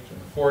ballet in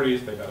the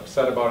 40s, they got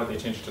upset about it, they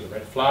changed it to the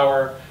Red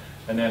Flower.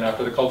 And then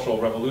after the Cultural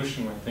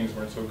Revolution, when things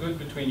weren't so good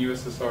between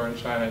USSR and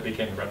China, it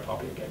became the Red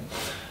Poppy again.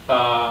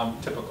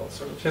 Typical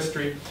sort of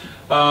history.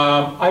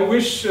 I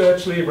wish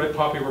actually Red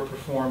Poppy were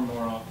performed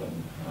more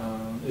often.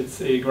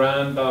 It's a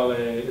grand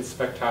ballet, it's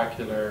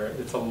spectacular,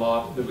 it's a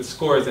lot, the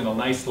score is in a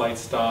nice light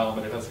style,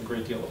 but it has a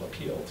great deal of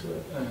appeal to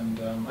it. And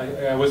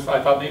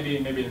I thought maybe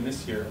in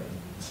this year,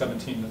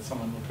 17, that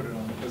someone would put it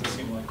on, it doesn't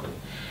seem likely.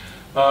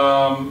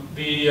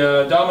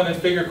 The dominant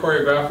figure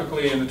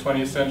choreographically in the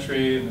 20th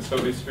century in the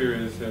Soviet sphere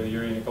is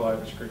Yuri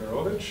Nikolaevich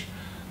Grigorovich,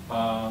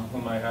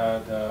 whom I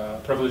had the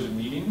privilege of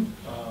meeting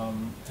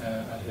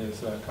at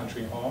his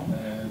country home,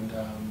 and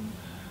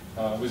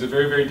it was a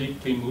very, very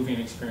deeply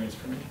moving experience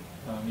for me,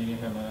 meeting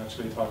him and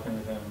actually talking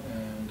with him.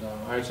 And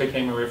I actually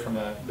came away from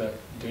that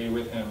day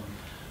with him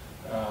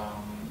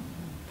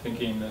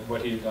thinking that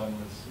what he had done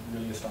was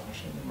really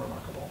astonishing and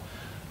remarkable.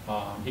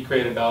 He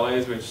created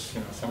ballets which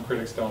some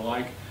critics don't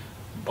like,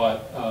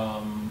 but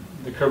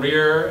the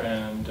career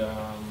and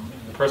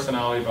the the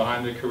personality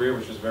behind the career,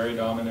 which was very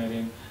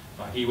dominating.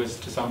 He was,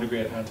 to some degree,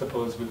 at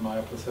antipodes with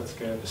Maya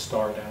Plissetskaya, the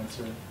star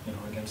dancer,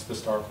 against the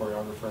star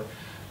choreographer.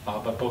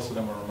 But both of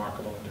them were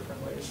remarkable in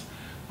different ways.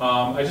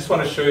 I just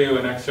want to show you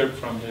an excerpt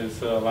from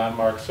his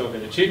landmark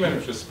Soviet achievement,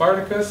 which was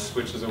Spartacus,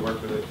 which is a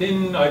work with a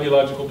thin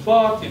ideological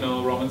plot,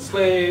 Roman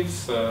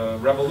slaves,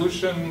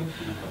 revolution.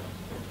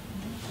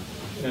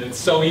 And it's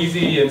so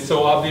easy and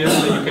so obvious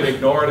that you can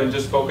ignore it and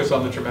just focus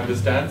on the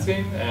tremendous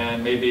dancing.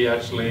 And maybe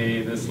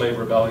actually the slave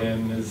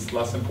rebellion is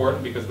less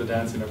important because the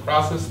dancing of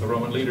Crassus, the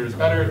Roman leader, is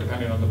better.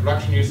 Depending on the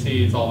production you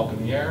see, it's all up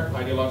in the air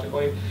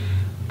ideologically.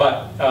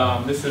 But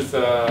this is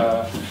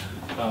a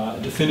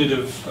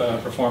definitive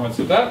performance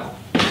of that.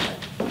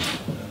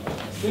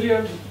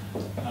 Video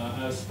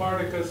as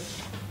Spartacus.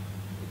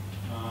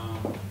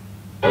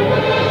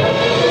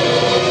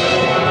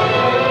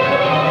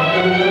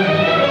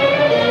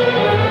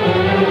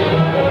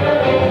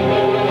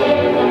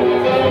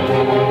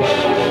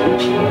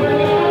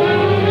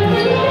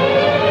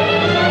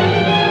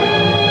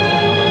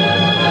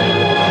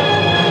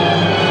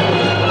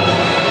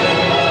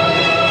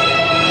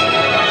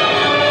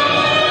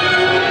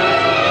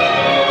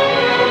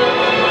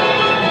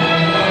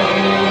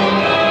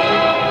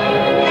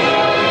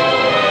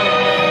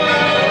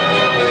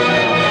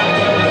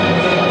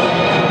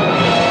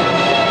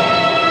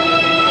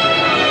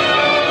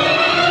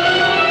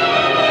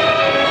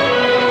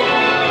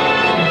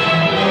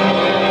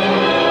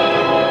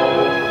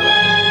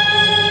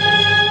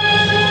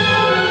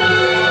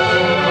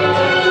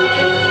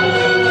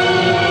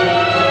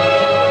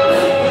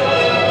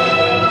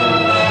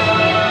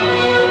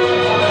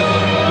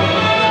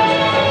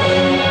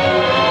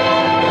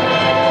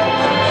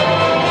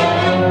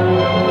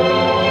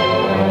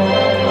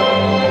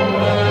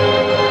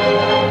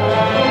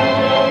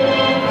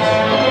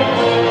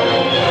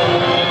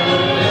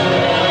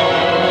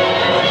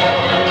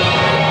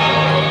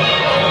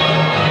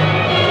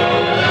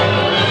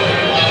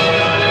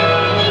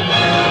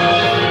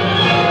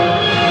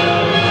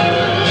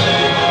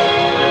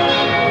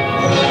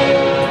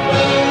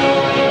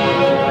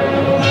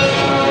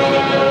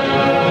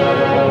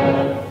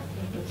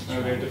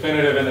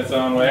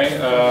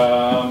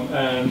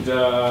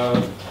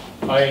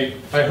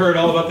 I heard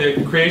all about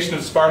the creation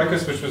of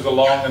Spartacus, which was a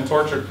long and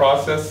tortured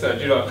process.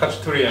 Judah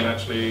Khachaturian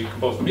actually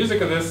composed the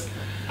music of this.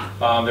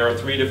 There are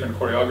 3 different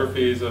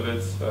choreographies of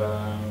it,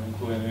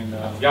 including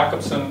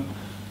Jakobsen,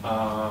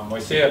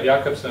 Moiseyev,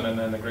 Jakobsen, and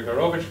then the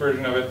Grigorovich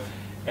version of it.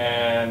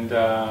 And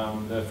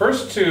the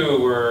first 2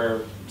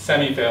 were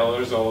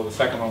semi-failures, although the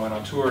second one went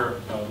on tour,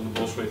 the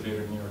Bolshoi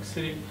Theater in New York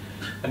City.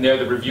 And there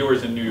the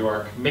reviewers in New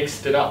York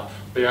mixed it up.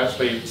 They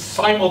actually,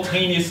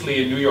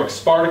 simultaneously in New York,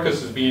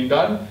 Spartacus is being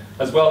done,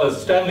 as well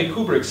as Stanley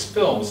Kubrick's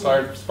film,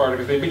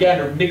 Spartacus. They began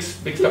to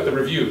mix up the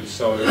reviews.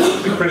 So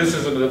the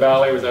criticism of the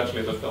ballet was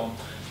actually the film.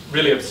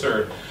 Really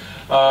absurd.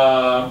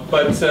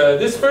 But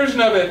this version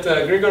of it,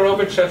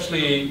 Grigorovich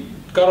actually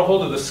got a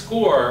hold of the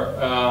score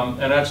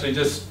and actually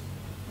just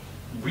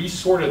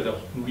resorted the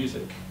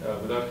music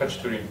without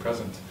Khachaturian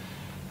present.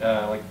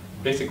 Like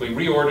basically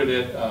reordered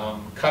it,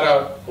 cut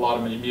out a lot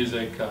of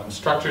music,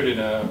 structured in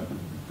a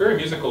very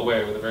musical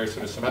way with a very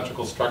sort of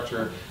symmetrical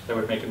structure that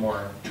would make it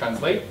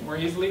translate more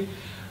easily.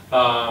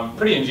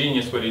 Pretty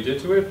ingenious what he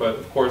did to it, but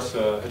of course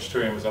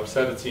Khachaturian was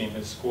upset at seeing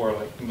his score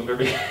like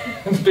literally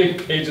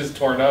big pages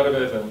torn out of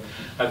it, and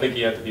I think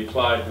he had to be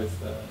plied with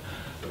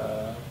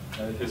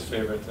his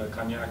favorite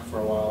cognac for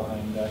a while,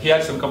 and he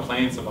had some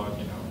complaints about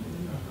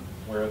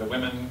where are the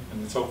women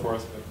and so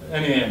forth. But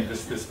in the end,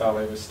 this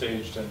ballet was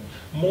staged and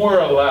more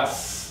or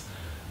less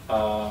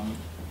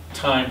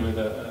timed with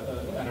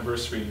an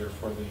anniversary year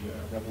for the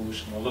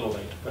revolution, a little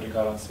late, but it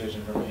got on stage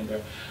and remained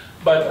there.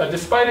 But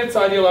despite its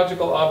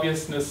ideological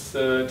obviousness,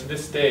 to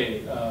this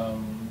day,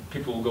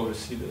 people will go to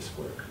see this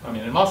work. I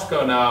mean, in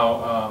Moscow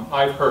now,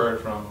 I've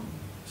heard from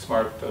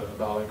smart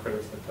ballet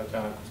critics like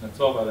Tatiana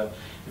Kuznetsova that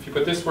if you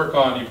put this work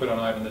on, you put on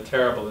Ivan the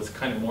Terrible, it's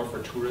kind of more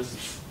for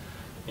tourists.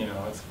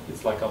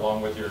 It's like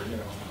along with your,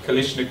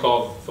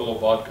 Kalishnikov full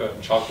of vodka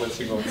and chocolates,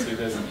 you go and see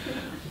this.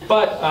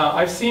 But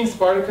I've seen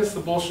Spartacus.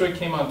 The Bolshoi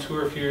came on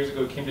tour a few years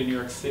ago, came to New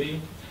York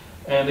City,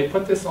 and they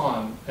put this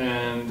on,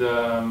 and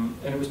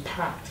it was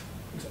packed.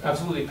 It was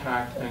absolutely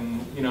packed,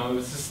 and it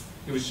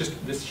was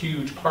just this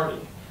huge party.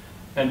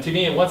 And to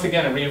me, once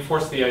again, it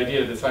reinforced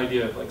this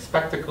idea of like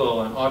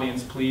spectacle and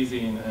audience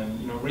pleasing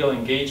and real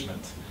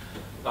engagement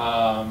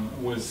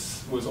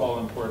was all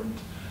important.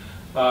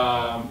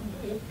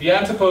 The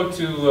antipode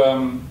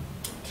to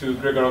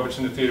Grigorovich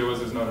in the theater was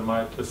his noted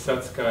Maya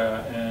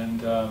Plissetskaya,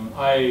 and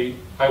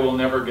I will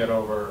never get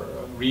over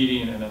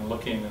reading and then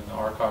looking in the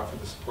archive for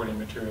the supporting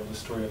material, the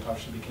story of how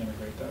she became a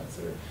great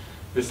dancer.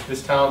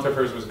 This talent of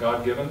hers was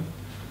God-given.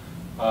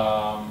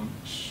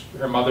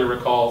 Her mother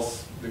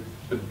recalls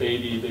the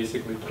baby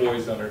basically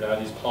poised on her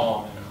daddy's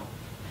palm,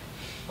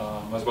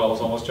 as well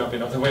as almost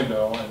jumping out the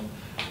window.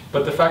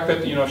 But the fact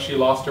that she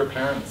lost her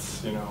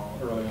parents,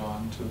 early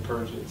on to the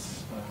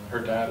purges, her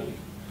daddy.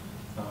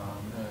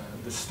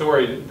 The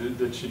story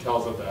that she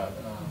tells of that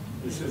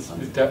is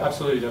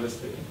absolutely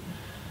devastating.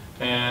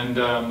 And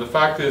the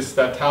fact is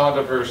that talent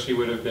of hers, she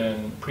would have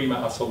been prima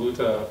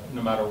assoluta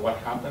no matter what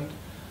happened.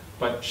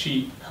 But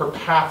her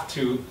path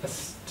to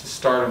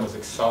stardom was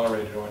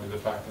accelerated owing to the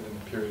fact that in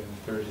the period in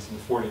the 30s and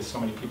the 40s, so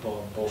many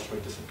people in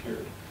Bolshoi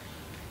disappeared.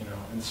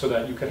 And so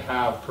that you could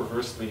have,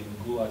 perversely, in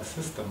the Gulag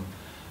system,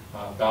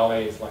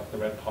 ballets like the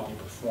Red Poppy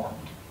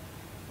performed.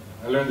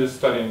 I learned this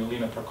studying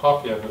Lena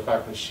Prokofiev, the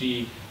fact that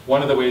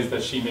one of the ways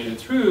that she made it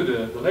through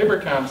the labor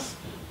camps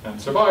and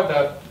survived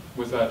that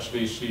was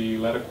actually she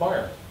led a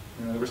choir.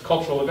 There was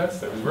cultural events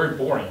there. It was very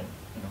boring,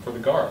 for the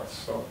guards.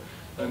 So,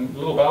 and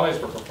little ballets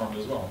were performed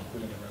as well,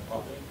 including the Red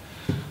Poppy.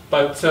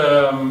 But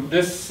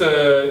this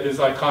is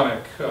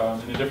iconic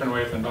in a different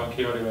way than Don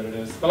Quixote, what it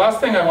is. The last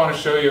thing I want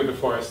to show you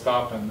before I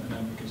stop, and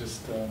then we can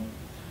just,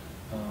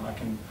 I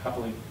can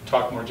happily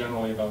talk more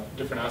generally about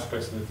different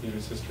aspects of the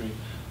theater's history,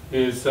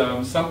 is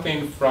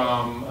something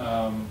from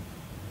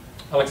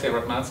Alexei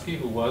Ratmansky,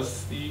 who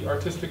was the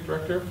artistic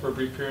director for a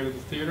brief period of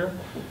the theater,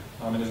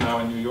 and is now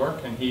in New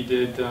York. And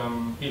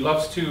he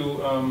loves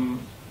to,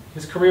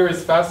 his career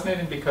is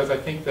fascinating because I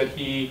think that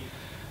he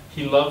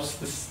loves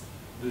the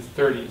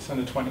 30s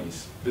and the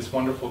 20s, this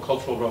wonderful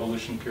cultural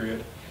revolution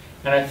period.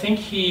 And I think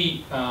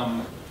he,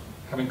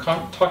 having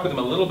talked with him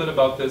a little bit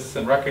about this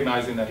and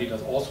recognizing that he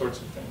does all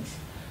sorts of things,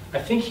 I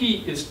think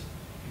he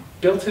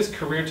built his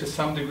career to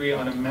some degree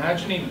on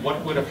imagining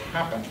what would have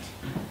happened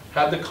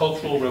had the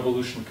Cultural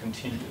Revolution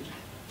continued.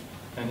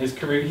 And his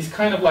career, he's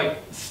kind of like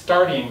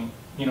starting,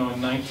 in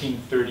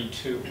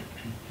 1932,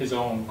 his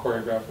own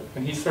choreographer.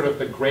 And he's sort of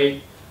the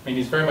great,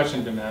 he's very much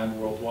in demand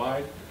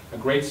worldwide, a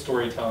great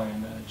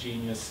storytelling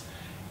genius.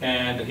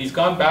 And he's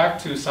gone back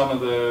to some of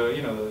the,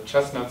 the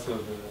chestnuts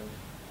of the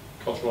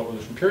Cultural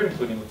Revolution period,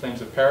 including the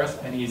Flames of Paris,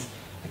 and he's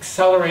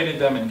accelerated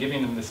them and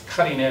giving them this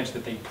cutting edge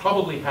that they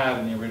probably had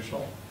in the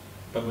original,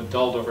 but was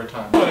dulled over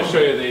time. I want to show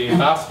you the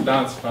last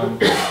dance from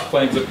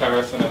Flames of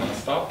Paris, and then I'll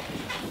stop.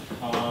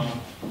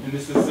 And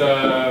this is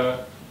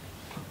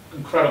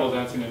incredible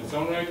dancing in its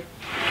own right.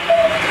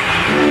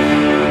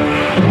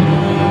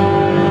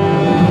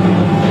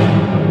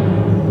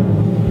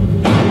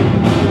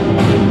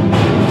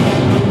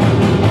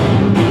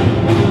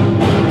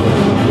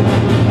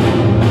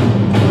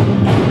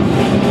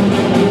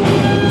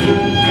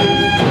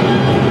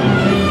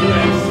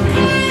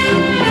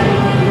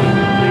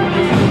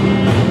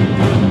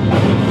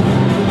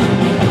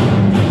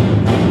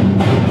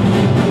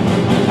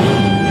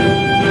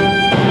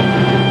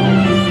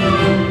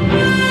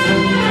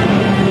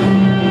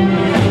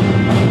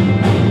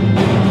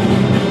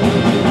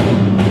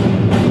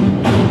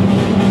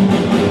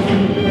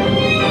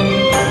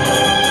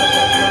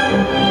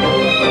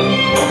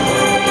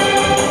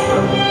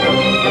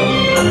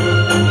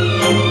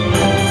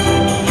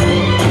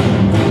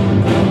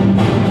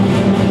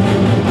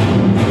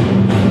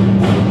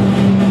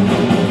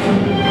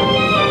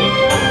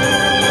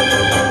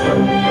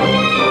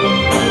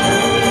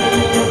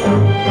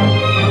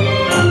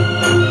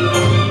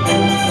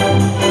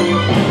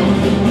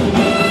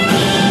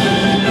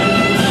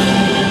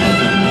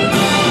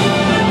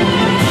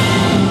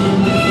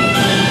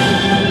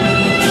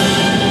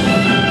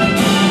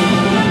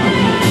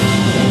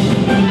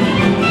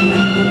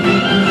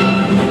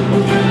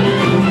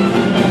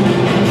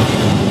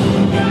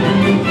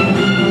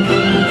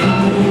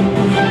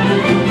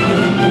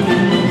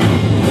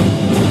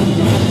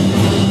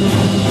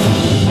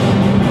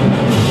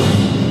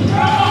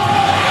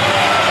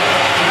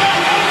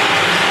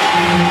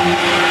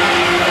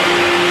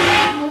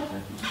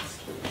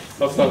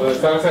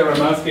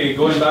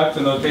 Going back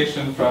to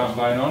notation from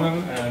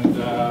Vainonen and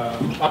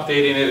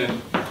updating it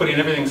and putting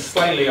everything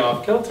slightly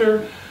off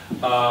kilter.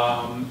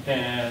 I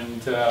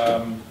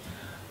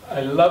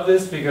love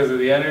this because of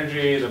the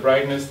energy, the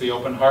brightness, the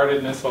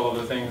open-heartedness, all of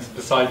the things,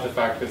 besides the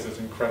fact that it's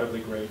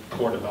incredibly great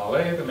corps de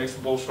ballet that makes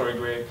the Bolshoi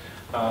great.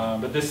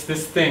 But this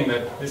thing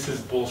that, this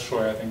is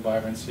Bolshoi, I think,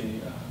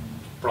 vibrancy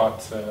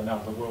brought now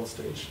to the world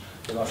stage.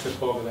 So that's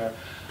it over there.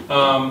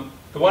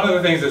 One of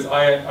the things is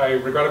I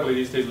regrettably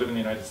these days live in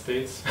the United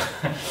States,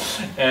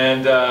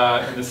 and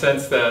in the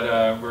sense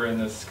that we're in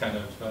this kind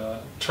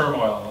of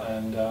turmoil.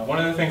 And one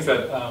of the things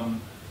that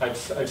I've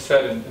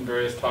said in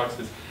various talks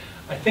is,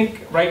 I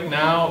think right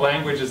now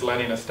language is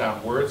letting us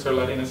down. Words are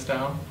letting us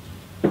down.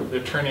 They're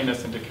turning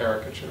us into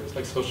caricatures,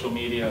 like social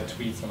media,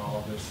 tweets, and all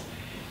of this.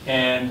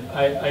 And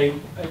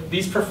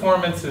these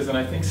performances, and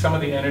I think some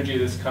of the energy of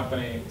this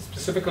company,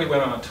 specifically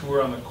went on a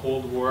tour on the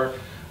Cold War.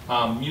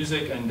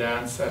 Music and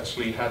dance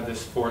actually had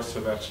this force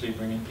of actually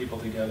bringing people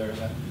together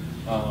that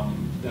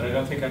I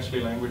don't think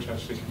actually language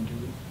actually can do,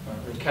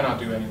 or cannot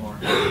do anymore.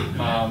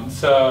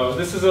 So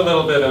this is a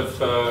little bit of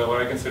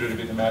what I consider to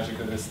be the magic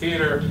of this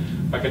theater.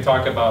 I could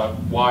talk about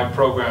why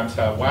programs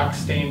have wax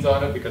stains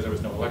on it because there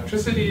was no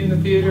electricity in the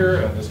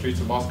theater and the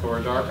streets of Moscow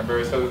are dark and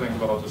various other things,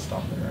 but I'll just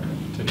stop there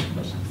and take your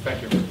questions.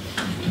 Thank you.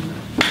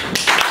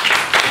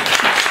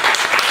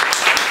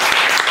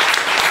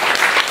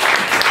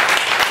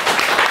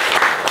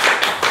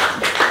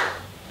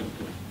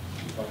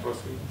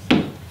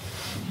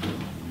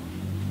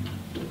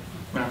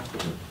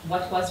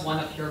 what was one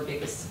of your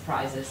biggest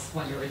surprises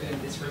when you were doing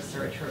this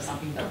research, or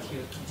something that you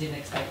didn't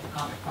expect to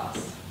come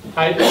across?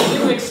 I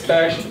didn't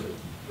expect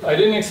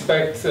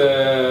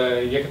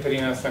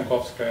Yekaterina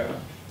Stankovskaya.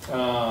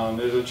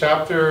 There's a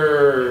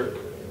chapter.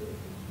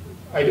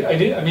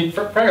 I mean,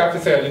 frankly, I have to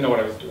say I didn't know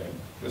what I was doing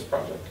this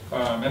project.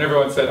 And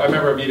everyone said, I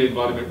remember meeting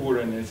Vladimir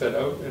Urin, and he said,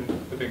 oh, and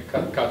I think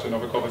Katya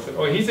Novikova said,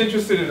 oh, he's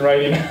interested in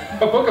writing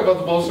a book about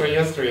the Bolshoi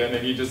history, and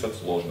then he just said,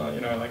 Slozhna,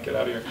 you know, and like, get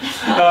out of here.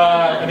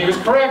 And he was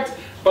correct,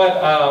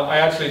 but I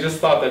actually just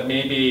thought that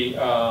maybe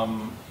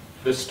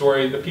the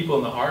story, the people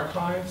in the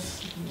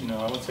archives, you know,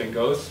 I won't say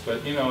ghosts,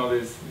 but, you know,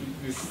 these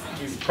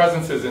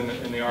presences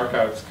in the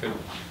archives could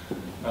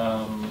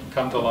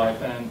come to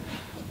life. And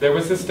there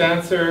was this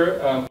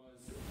dancer,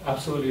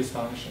 absolutely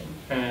astonishing,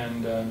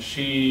 and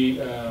she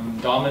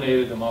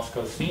dominated the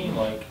Moscow scene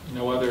like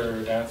no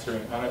other dancer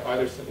in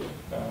either city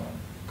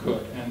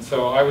could. And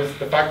so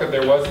the fact that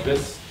there was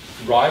this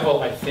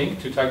rival, I think,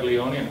 to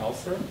Taglioni and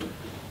Elser,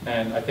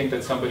 and I think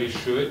that somebody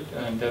should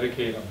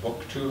dedicate a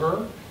book to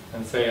her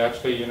and say,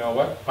 actually, you know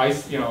what, like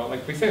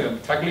we say,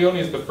 Taglioni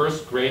is the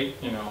first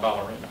great, you know,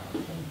 ballerina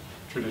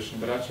tradition,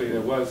 but actually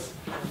there was,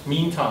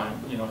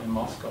 meantime, you know, in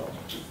Moscow,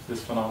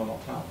 this phenomenal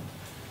talent.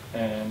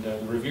 And the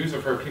reviews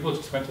of her, people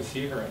just went to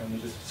see her, and they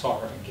just saw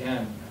her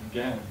again and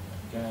again and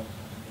again and again.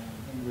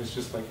 And it was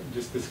just like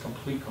this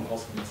complete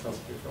compulsive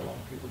necessity for a lot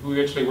of people who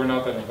actually were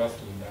not that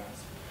invested in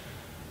dance.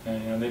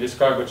 And you know, they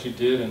described what she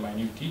did in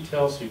minute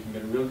detail, so you can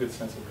get a real good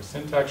sense of her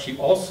syntax. She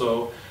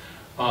also,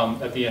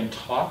 at the end,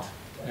 taught,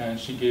 and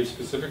she gave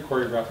specific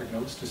choreographic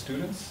notes to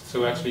students.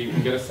 So actually, you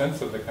can get a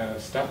sense of the kind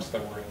of steps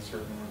that were in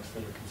certain works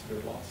that are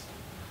considered lost.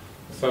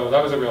 So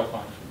that was a real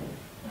find for me.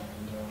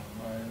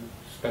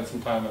 Spent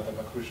some time at the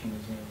Bakrushin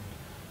Museum,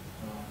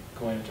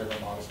 going into her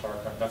modest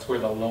archive. That's where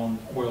the lone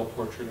oil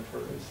portrait of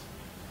her is.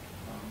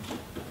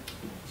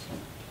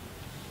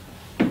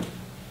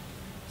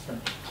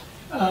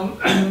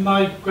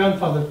 My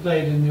grandfather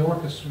played in the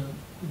orchestra,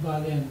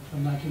 violin,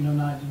 from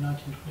 1909 to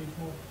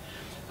 1924.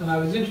 And I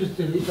was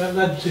interested, that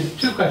led to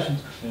two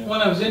questions. Yeah.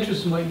 One, I was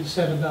interested in what you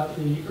said about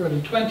the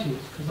early 20s,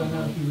 because I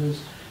know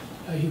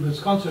he was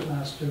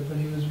concertmaster, but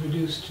he was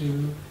reduced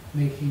to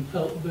making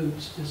felt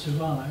boots to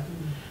survive.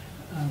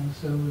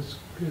 So it was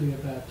really a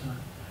bad time.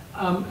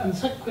 And the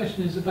second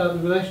question is about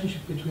the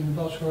relationship between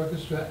the Bolshoi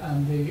Orchestra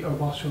and or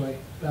Bolshoi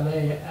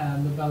Ballet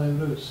and the Ballet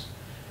Russe.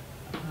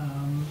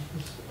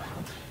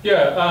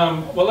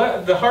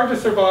 Well, the Hard to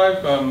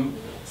Survive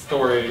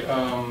story,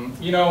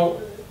 you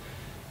know,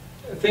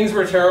 things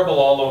were terrible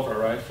all over,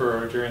 right,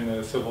 during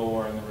the Civil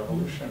War and the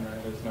Revolution,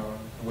 right? The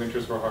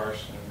winters were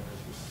harsh, and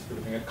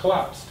everything had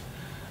collapsed.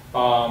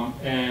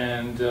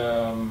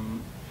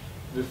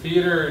 The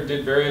theater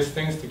did various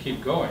things to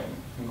keep going,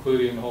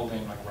 including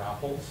holding like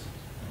raffles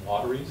and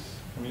lotteries.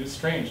 I mean, it's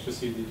strange to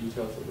see the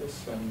details of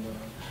this, and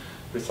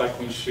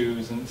recycling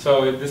shoes. And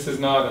so this is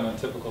not an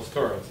untypical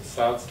story. It's a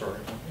sad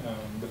story.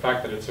 The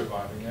fact that it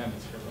survived again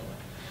is heroic.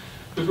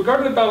 With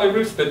regard to the Ballet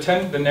Russe, the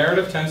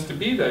narrative tends to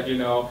be that, you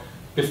know,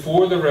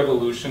 before the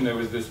revolution, there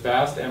was this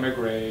vast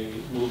émigré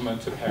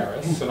movement to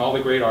Paris, and all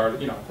the great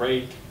art, you know,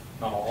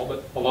 not all,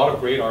 but a lot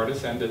of great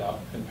artists ended up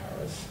in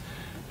Paris.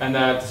 And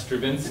that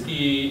Stravinsky,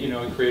 you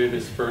know, created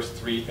his first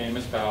 3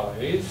 famous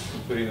ballets,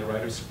 including The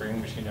Rite of Spring,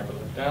 which he never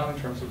lived down in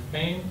terms of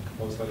fame,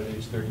 composed that at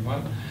age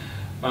 31.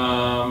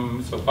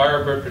 So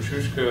Firebird,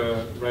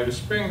 Petrushka, Rite of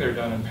Spring, they're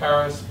done in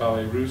Paris.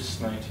 Ballet Russe,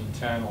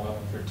 1910,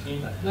 11,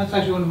 13. That's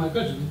actually one of my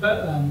questions.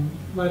 But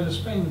Rite of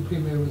Spring, the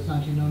premiere was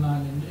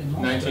 1909 in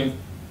Moscow.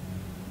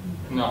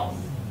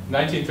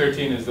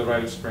 1913 is the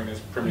Rite of Spring is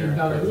premiere,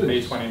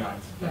 May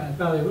 29th. Yeah,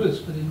 Ballet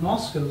Russe, but in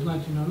Moscow it was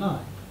 1909.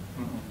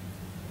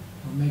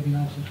 Or maybe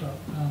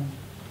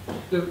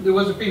 1912. There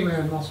was a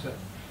premiere in Moscow.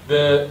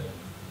 My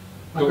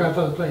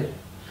grandfather played it.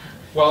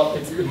 Well,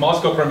 it's the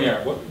Moscow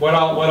premiere.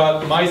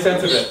 My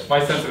sense of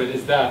it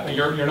is that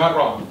you're not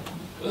wrong.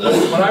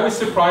 What I was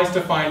surprised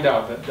to find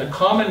out that the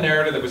common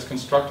narrative that was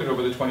constructed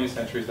over the 20th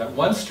century is that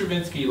once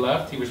Stravinsky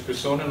left, he was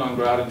persona non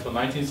grata until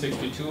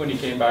 1962, when he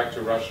came back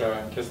to Russia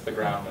and kissed the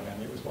ground, and then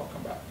he was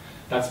welcome back.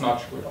 That's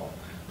not true at all.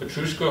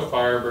 Petrushka,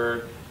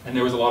 Firebird, and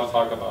there was a lot of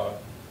talk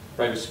about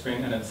Rite of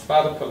Spring, and then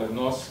Svadobka, Le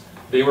Nos,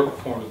 they were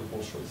performed at the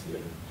Bolshoi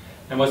Theater.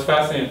 And what's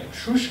fascinating,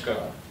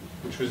 Petrushka,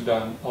 which was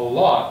done a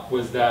lot,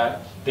 was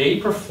that they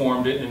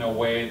performed it in a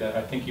way that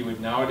I think you would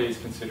nowadays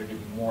consider to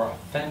be more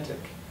authentic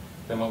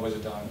than what was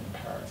done in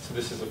Paris. So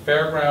this is a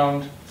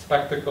fairground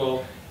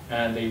spectacle,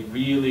 and they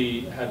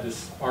really had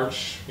this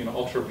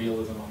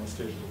ultra-realism on the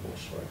stage of the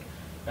Bolshoi.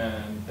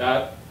 And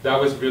that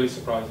was really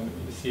surprising to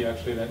me to see,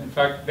 actually, that in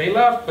fact they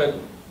left, but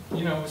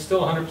you know, it was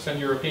still 100%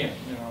 European,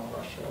 you know,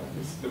 Russia.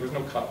 There was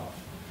no cutoff.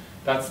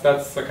 That's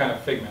a kind of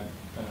figment,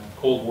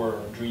 Cold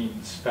War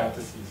dreams,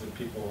 fantasies of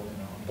people, you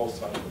know, on both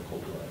sides of the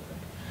Cold War, I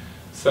think.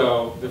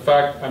 So the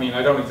fact, I mean,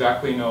 I don't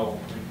exactly know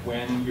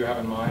when you have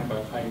in mind,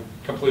 but I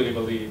completely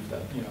believe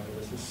that, you know, there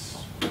was this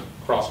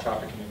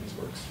cross-trafficking in these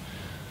works.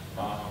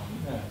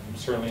 And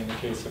certainly in the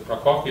case of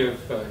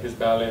Prokofiev, his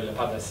ballet Le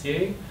Pas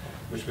d'Acier,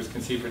 which was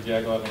conceived for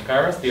Diaghilev in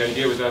Paris, the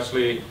idea was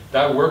actually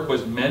that work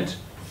was meant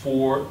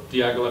for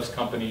Diaghilev's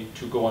company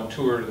to go on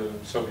tour to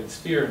the Soviet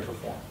sphere and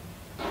perform.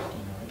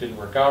 It didn't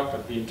work out,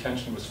 but the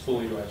intention was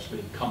fully to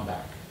actually come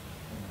back.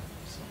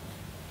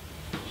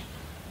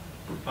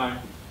 Hi,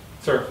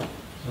 sir.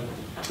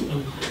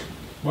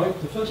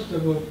 The first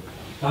ever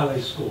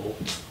ballet score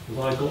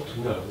that I got to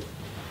know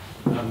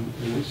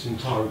in its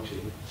entirety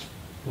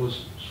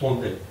was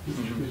Swan Lake,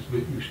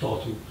 which you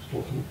started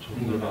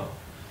talking about.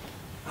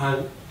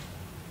 And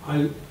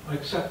I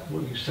accept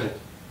what you said,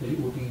 that it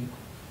would be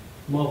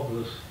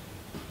marvellous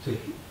to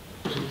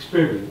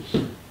experience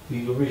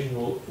the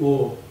original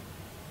or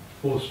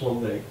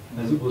Swan Lake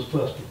as it was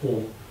first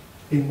performed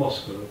in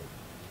Moscow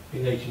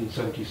in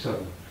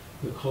 1877,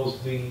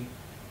 because the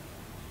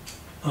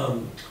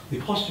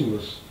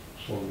posthumous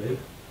Swan Lake,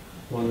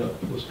 one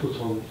that was put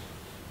on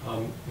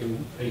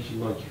in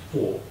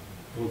 1894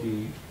 for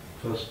the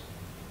first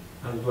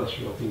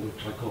anniversary, I think, of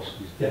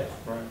Tchaikovsky's death,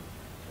 Right.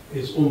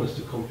 is almost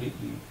a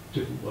completely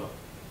different work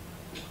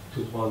to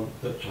the one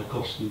that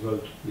Tchaikovsky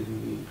wrote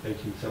in the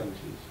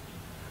 1870s.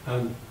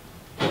 And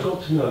I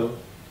got to know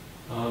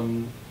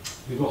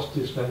the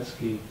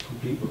Rostisvensky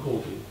complete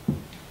recording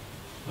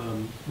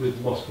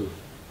with Moscow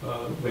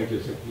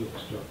Radio Symphony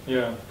Orchestra.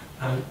 Yeah.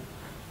 And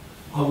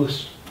I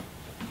was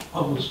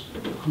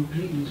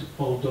completely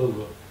bowled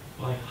over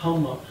by how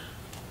much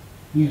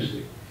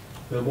music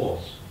there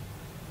was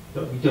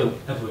that we don't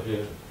ever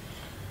hear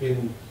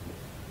in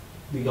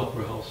the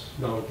opera house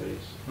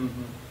nowadays,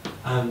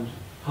 and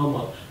how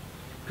much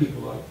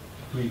people like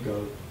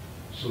Grigo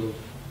sort of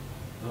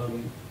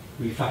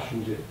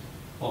refashioned it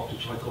after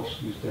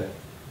Tchaikovsky's death.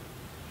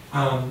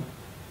 And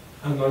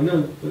I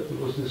know that there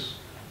was this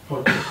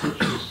project which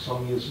was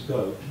some years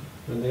ago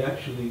when they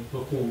actually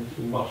performed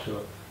in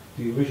Russia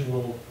the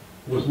original,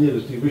 or as near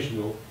as the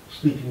original,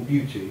 Sleeping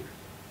Beauty.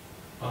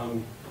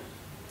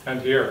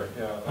 And here,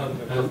 yeah,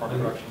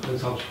 and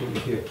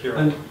subsequently here. Here.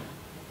 And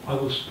I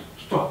was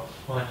struck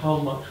by how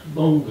much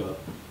longer,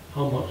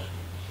 how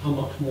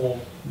much more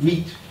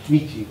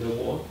meaty there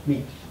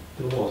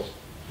was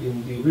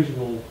in the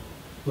original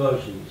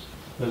versions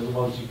than the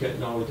ones you get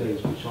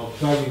nowadays, which are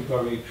very,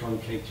 very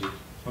truncated.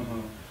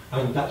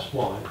 And that's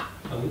why,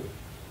 and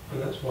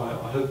that's why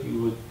I hope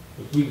you would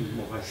agree with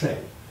what I say,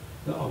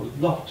 that I would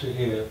love to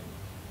hear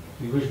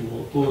the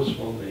original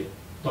Swan Lake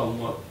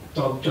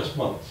done just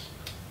once,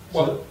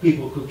 so that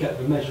people could get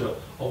the measure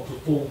of the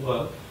full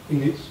work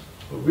in its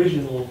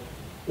original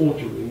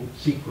ordering,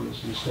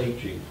 sequence and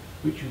staging,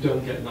 which you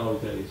don't get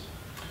nowadays,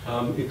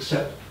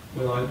 except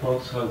when I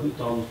once heard it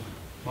done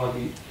by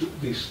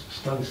the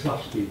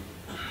Stanislavski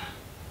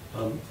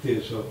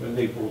theatre, when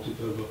they brought it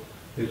over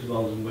here to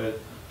London, where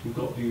you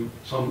got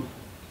some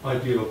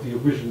idea of the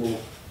original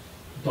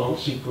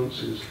dance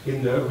sequences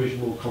in their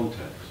original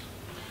context.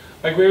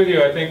 I agree with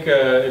you. I think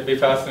it'd be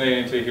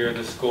fascinating to hear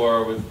the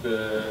score with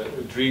the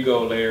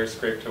Drigo layer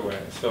scraped away.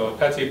 So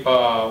Petit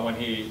Pas, when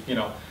he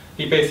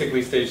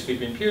basically staged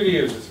Sleeping Beauty,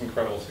 it was this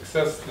incredible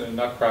success, the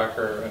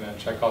Nutcracker, and then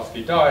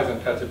Tchaikovsky dies, and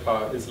Petit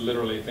Pas is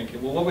literally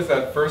thinking, well, what was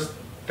that first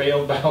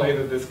failed ballet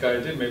that this guy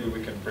did? Maybe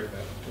we can bring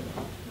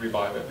that,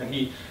 revive it. And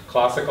he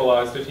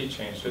classicalized it, he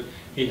changed it.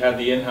 He had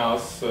the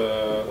in-house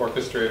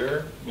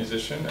orchestrator,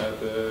 musician at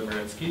the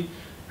Mariinsky,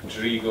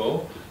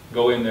 Drigo,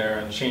 go in there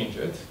and change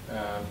it,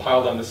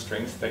 piled on the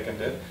strings, thickened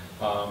it,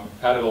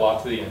 added a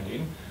lot to the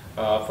ending,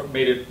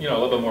 made it a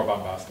little bit more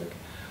bombastic.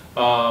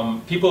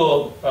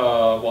 People,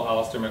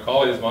 Alistair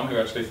Macaulay is one who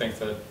actually thinks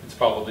that it's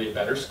probably a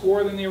better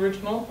score than the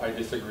original. I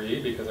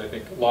disagree, because I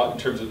think a lot in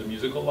terms of the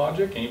musical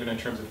logic, and even in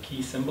terms of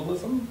key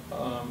symbolism,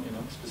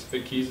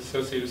 specific keys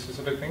associated with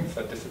specific things,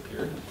 that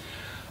disappeared.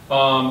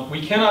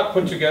 We cannot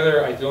put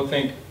together, I don't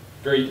think,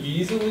 very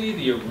easily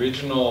the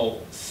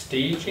original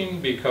staging,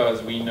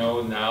 because we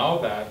know now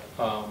that,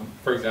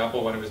 for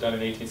example, when it was done in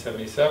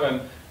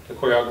 1877, the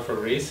choreographer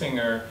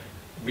Rasinger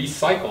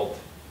recycled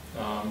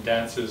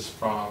dances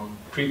from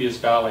previous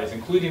ballets,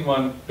 including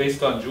one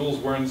based on Jules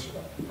Verne's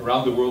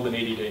Around the World in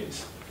 80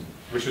 Days,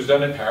 which was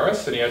done in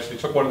Paris, and he actually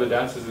took one of the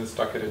dances and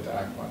stuck it into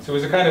Act 1. So it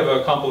was a kind of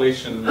a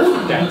compilation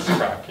dance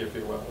track, if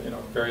you will,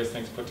 various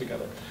things put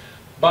together.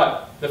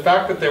 But the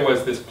fact that there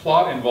was this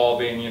plot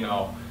involving,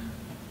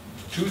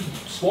 two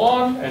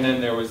swan, and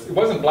then it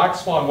wasn't Black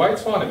Swan, White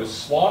Swan, it was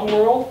Swan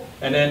World,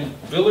 and then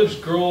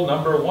Village Girl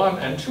number 1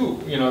 and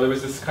 2. There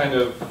was this kind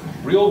of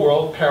real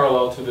world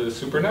parallel to the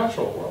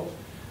supernatural world,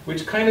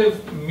 which kind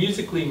of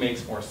musically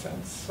makes more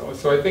sense.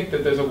 So I think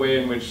that there's a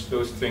way in which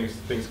those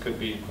things could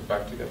be put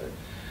back together.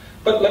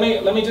 But let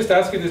me just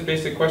ask you this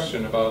basic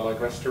question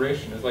about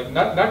restoration. It's like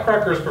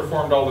Nutcracker is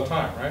performed all the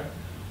time, right?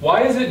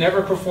 Why is it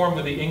never performed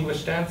with the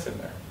English dance in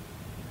there?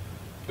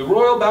 The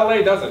Royal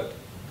Ballet does it.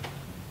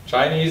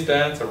 Chinese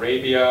dance,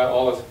 Arabia,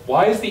 all this.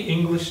 Why is the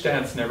English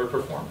dance never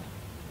performed?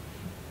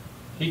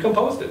 He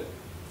composed it.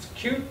 It's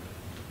cute.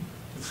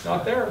 It's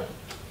not there.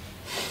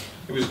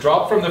 It was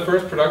dropped from the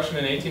first production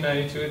in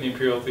 1892 in the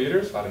Imperial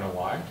Theatres. I don't know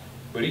why,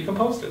 but he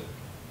composed it.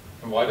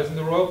 And why doesn't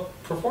the Royal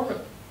perform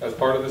it as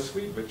part of the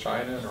suite with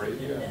China and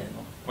Arabia?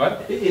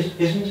 What? Isn't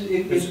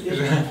it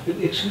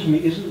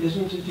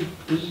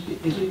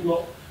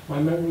not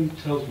my memory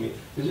tells me,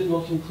 is it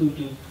not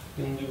included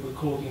in the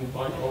recording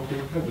by Andrei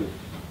Previn?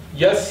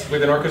 Yes,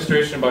 with an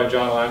orchestration by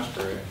John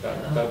Lansbury,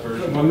 that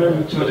version. My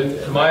memory tells But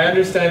me. my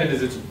understanding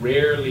is it's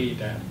rarely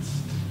danced.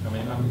 I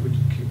mean,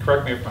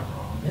 correct me if I'm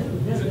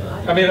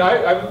wrong. I mean,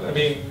 I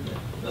mean,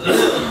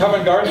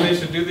 Covent Garden, they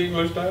should do the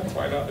English dance.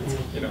 Why not? It's,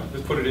 you know,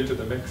 just put it into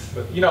the mix.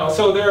 But, you know,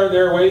 so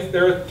there are ways.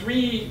 There are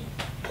three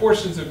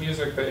portions of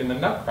music that in the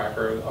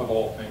Nutcracker, of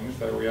all things,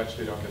 that we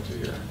actually don't get to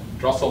hear.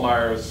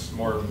 Drosselmeyer's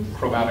more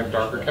chromatic,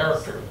 darker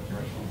character than the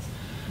originals.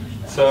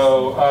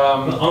 So.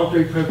 But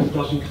Andrei Previn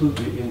does include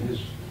it in his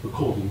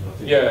recording, I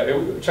think.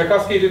 Yeah,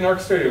 Tchaikovsky didn't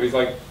orchestrate it.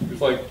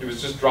 It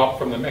was just dropped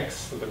from the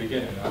mix at the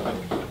beginning.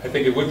 I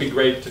think it would be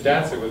great to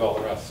dance it with all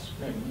the rest,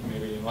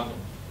 maybe in London,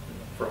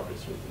 for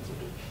obvious reasons. It'd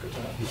be good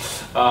to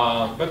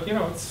have. But you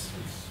know, it's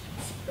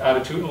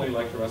attitudinally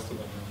like the rest of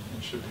them.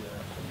 It should be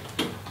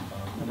there.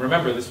 And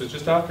remember, this was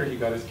just after he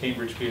got his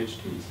Cambridge PhD.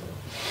 So,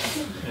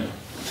 you know,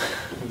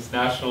 there's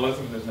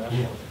nationalism. There's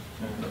nationalism.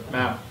 Yeah.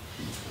 Ma'am.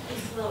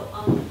 So,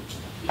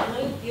 I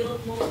know you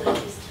look mostly at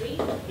history,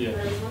 Yeah. but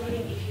I was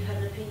wondering if you had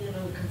an opinion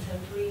on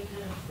contemporary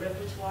kind of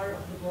repertoire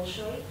of the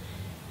Bolshoi.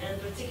 And in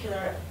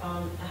particular,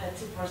 I had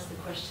two parts to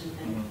the question,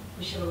 and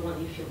whichever one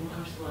you feel more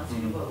comfortable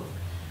answering both.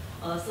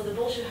 So the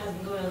Bolshoi has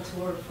been going on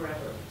tour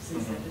forever,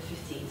 since like the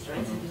 50s,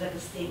 right? So it was like a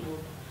stable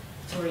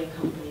touring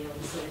company of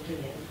the Soviet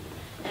Union.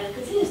 And it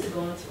continues to go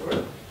on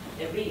tour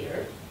every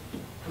year,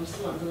 comes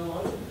to London a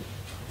lot.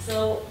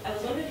 So I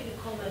was wondering if you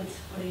could comment,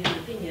 or you have an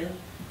opinion,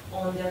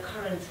 on their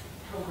current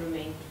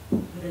programming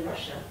within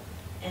Russia,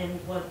 and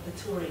what the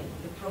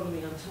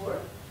programming on tour,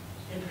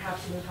 and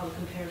perhaps even how it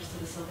compares to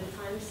the Soviet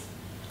times.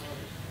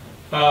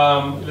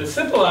 The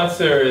simple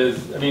answer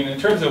is, I mean, in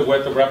terms of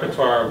what the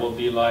repertoire will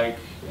be like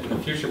in the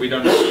future, we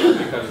don't know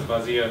because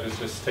Vaziev has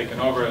just taken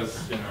over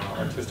as, you know,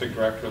 artistic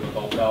director of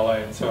the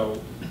Ballet, and so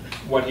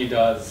what he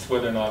does,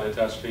 whether or not it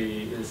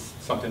actually is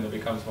something that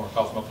becomes more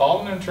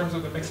cosmopolitan in terms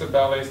of the mix of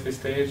ballets they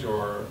stage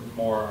or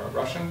more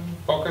Russian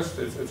focused,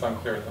 it's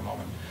unclear at the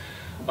moment.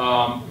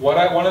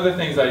 One of the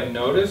things I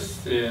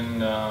noticed in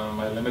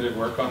my limited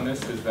work on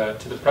this is that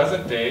to the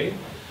present day,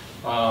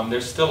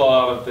 there's still a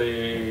lot of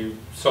the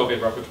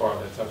Soviet repertoire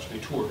that's actually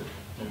toured,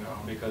 you know,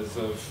 because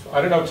of,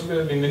 I don't know,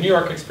 I mean, the New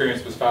York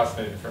experience was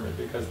fascinating for me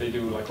because they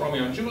do like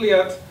Romeo and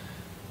Juliet,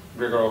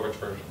 Grigorovich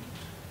version,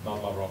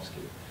 not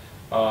Lavrovsky.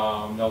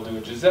 They'll do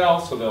a Giselle,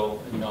 so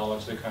they'll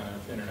acknowledge the kind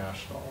of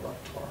international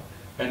repertoire.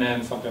 And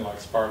then something like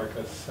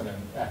Spartacus, and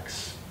then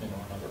X, you know,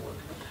 another work.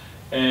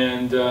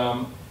 And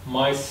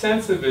my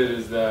sense of it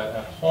is that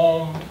at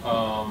home,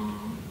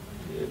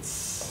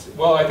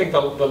 well, I think the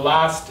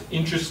last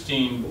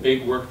interesting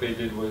big work they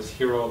did was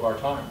Hero of Our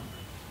Time.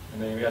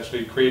 And they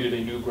actually created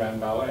a new grand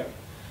ballet,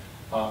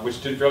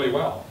 which did really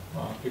well.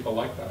 People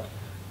liked that.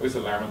 It was a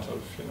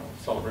Lermontov, you know,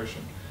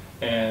 celebration.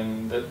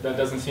 And that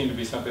doesn't seem to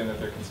be something that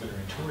they're considering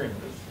touring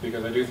with,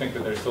 because I do think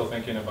that they're still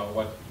thinking about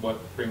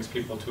what brings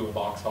people to a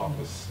box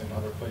office in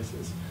other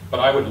places. But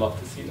I would love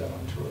to see that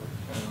on tour.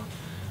 You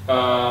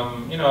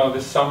know, you know,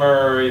 this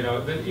summer, you know,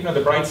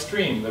 the Bright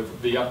Stream,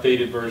 the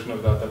updated version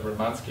of that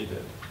Romansky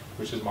did,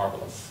 which is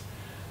marvelous.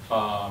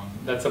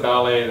 That's a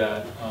ballet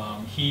that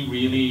he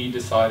really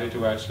decided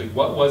to actually,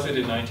 what was it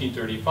in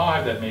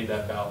 1935 that made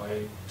that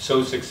ballet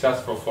so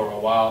successful for a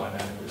while, and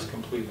then it was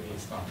completely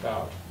snuffed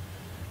out.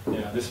 You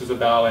know, this was a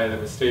ballet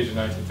that was staged in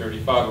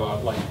 1935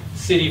 about like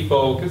city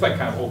folk. It's like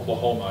kind of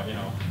Oklahoma, you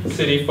know,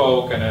 city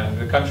folk, and then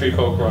the country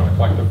folk were on a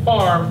collective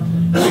farm,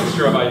 a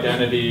mixture of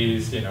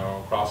identities, you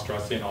know,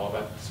 cross-dressing, all of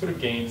that sort of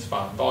gains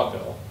fun,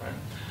 vaudeville,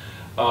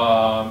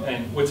 right?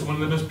 And what's one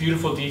of the most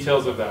beautiful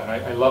details of that,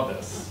 and I love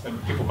this,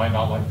 and people might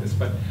not like this,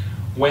 but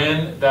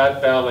when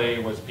that ballet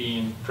was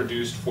being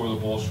produced for the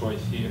Bolshoi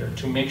Theater,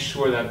 to make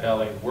sure that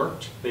ballet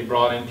worked, they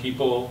brought in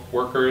people,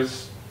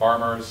 workers,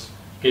 farmers,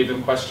 gave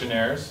them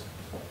questionnaires.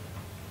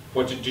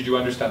 Did you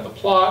understand the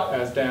plot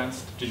as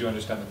danced? Did you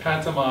understand the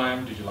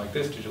pantomime? Did you like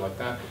this? Did you like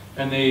that?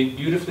 And they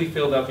beautifully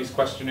filled out these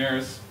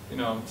questionnaires, you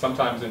know,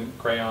 sometimes in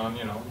crayon,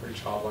 you know, very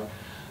childlike.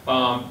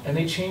 And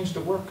they changed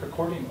the work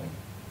accordingly,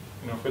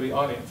 you know, for the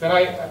audience. And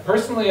I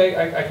personally,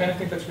 I kind of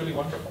think that's really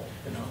wonderful,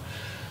 you know.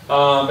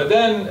 But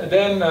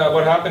then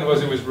what happened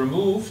was it was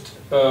removed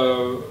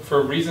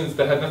for reasons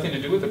that had nothing to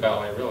do with the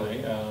ballet, really.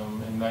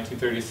 In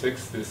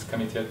 1936, this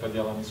Komitet по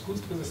делам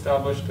искусств was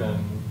established,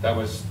 and that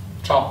was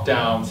chopped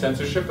down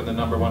censorship, and the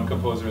 #1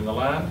 composer in the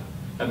land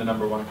and the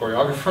 #1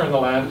 choreographer in the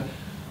land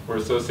were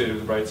associated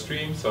with the Bright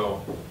Stream,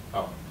 so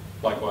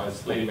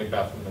likewise Lady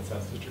Macbeth and the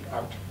censorship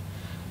out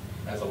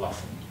as a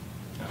lesson,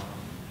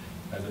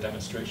 as a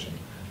demonstration.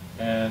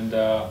 And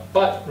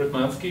but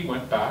Rutmansky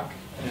went back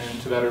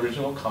to that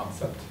original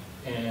concept,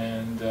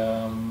 and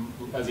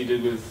as he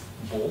did with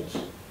Bolt,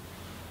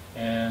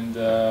 and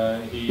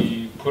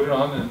he put it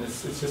on, and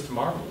it's just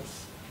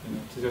marvelous, you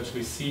know, to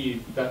actually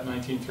see that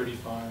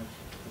 1935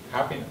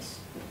 happiness.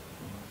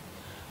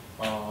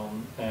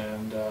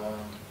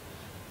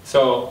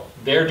 So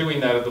they're doing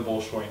that at the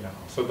Bolshoi now.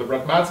 So the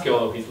Rutmansky,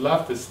 although he's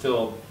left, is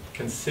still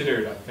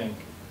considered, I think,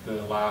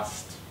 the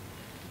last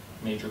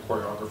major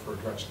choreographer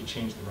to actually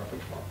change the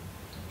repertoire.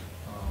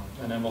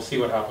 And then we'll see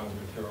what happens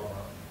with your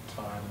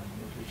time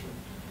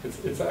in the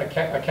future. I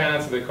can't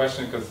answer the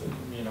question because,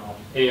 you know,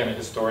 I'm a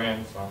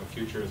historian, so the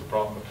future is a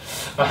problem.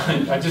 But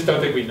I just don't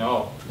think we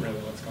know really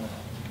what's going to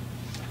happen.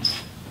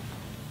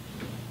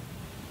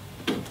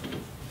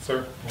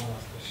 Sir? One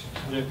last question.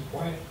 Yeah.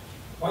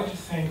 Why do you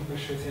think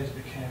Bolshoi theatre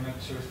became a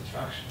tourist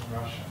attraction in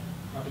Russia?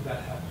 How did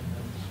that happen?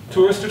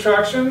 Tourist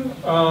attraction?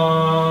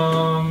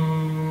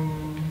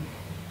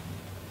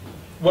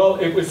 Well,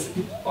 it was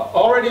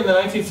already in the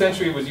 19th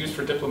century. It was used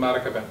for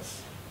diplomatic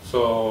events.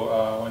 So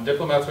when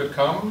diplomats would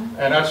come,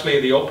 and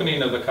actually the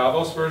opening of the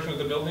Kavos version of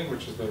the building,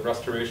 which is the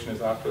restoration, is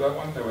after that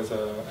one. There was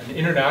an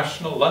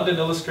international London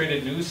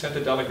Illustrated News sent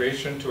a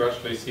delegation to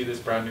actually see this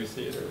brand new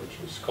theater, which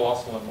was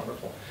colossal and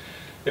wonderful.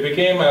 It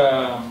became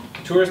a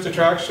tourist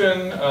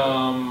attraction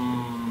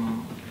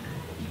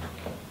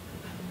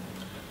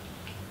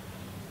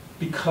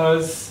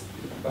because,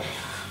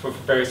 for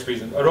various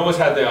reasons, it always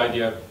had the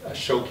idea of a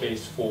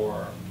showcase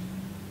for,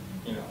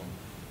 you know,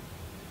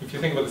 if you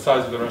think about the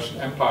size of the Russian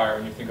Empire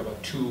and you think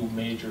about two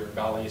major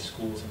ballet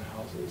schools and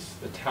houses,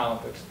 the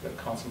talent that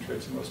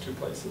concentrates in those two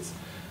places.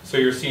 So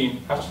you're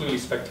seeing absolutely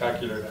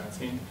spectacular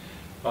dancing.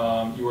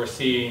 You are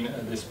seeing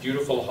this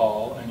beautiful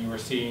hall, and you are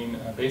seeing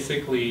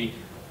basically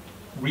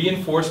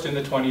reinforced in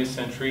the 20th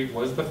century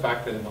was the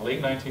fact that in the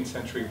late 19th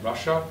century,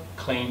 Russia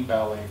claimed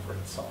ballet for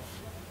itself.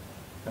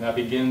 And that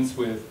begins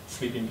with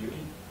Sleeping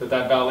Beauty.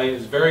 That ballet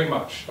is very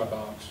much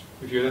about,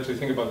 if you actually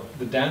think about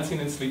the dancing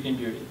in Sleeping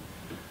Beauty,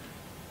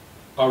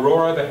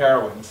 Aurora the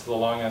heroine, this is a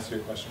long answer to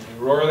your question,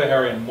 Aurora the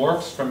heroine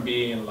morphs from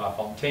being La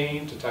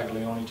Fontaine to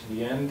Taglioni to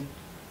the end,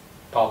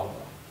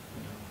 Pavlova,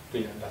 the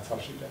end, that's how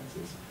she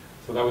dances.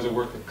 So that was a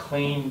work that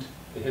claimed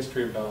the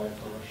history of ballet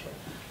for Russia.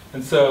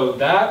 And so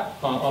that,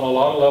 on a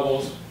lot of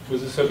levels,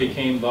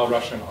 became the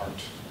Russian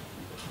art.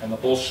 And the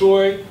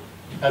Bolshoi,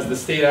 as the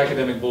state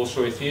academic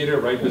Bolshoi theater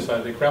right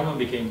beside the Kremlin,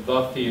 became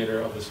the theater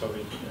of the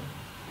Soviet Union.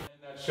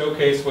 And that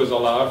showcase was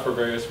allowed for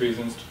various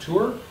reasons to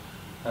tour,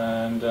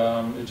 and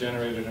it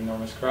generated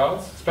enormous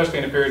crowds, especially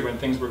in a period when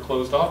things were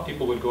closed off.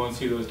 People would go and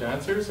see those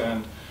dancers,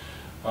 and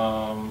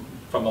from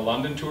the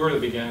London tour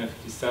that began in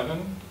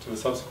 '57 to the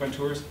subsequent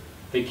tours,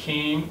 they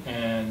came,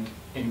 and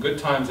in good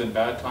times and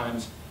bad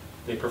times,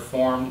 they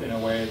performed in a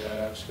way that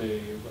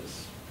actually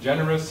was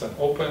generous and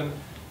open,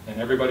 and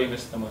everybody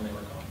missed them when they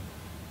were gone,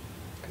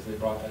 because they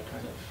brought that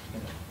kind of, you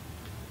know,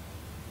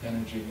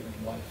 energy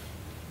and life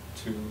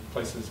to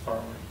places far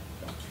away.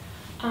 Yeah.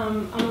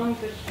 Among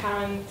the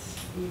current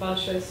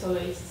Bolshoi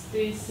soloists, do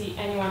you see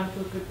anyone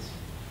who could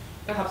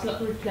perhaps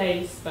not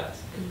replace, but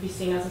could be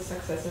seen as a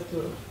successor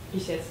to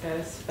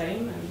Plisetskaya's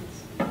fame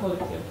and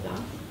quality of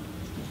dance?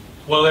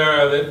 Well,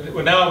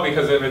 well, now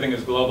because everything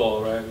is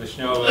global, right?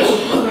 Vishnova,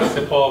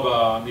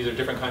 Sipova, these are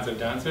different kinds of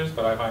dancers,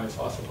 but I find this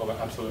Osipova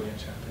absolutely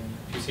enchanting.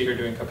 If you see her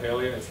doing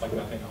Kapelia, it's like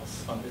nothing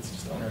else. It's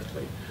just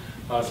unearthly.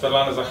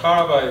 Svetlana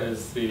Zakharova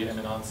is the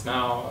eminence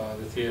now,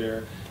 the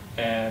theater,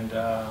 and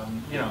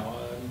you know,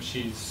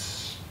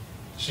 she's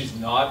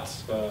not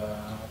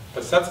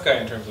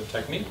Plisetskaya in terms of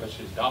technique, but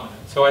she's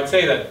dominant. So I'd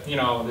say that, you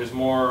know, there's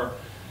more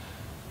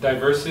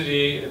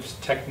diversity of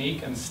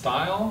technique and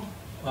style.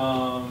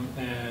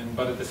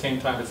 But at the same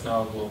time, it's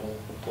now a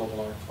global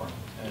art form.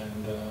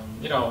 And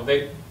you know,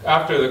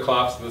 after the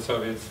collapse of the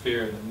Soviet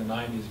sphere in the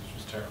 '90s, which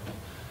was terrible,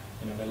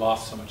 you know, they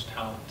lost so much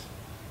talent.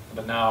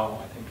 But now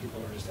I think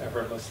people are just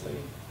effortlessly,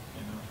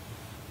 you know,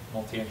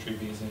 multi-entry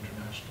visa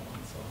international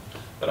and so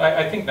on. But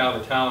I think now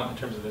the talent in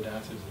terms of the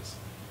dancers is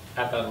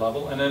at that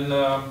level. And then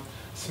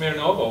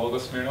Smirnova, Olga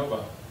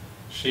Smirnova,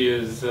 she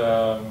is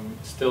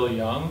still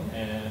young,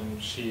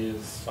 and she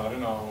is, I don't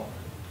know.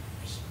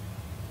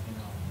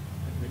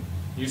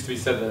 Used to be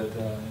said that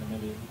you know,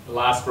 maybe the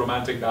last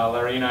romantic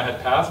ballerina had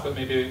passed, but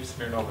maybe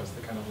Smirnova is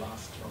the kind of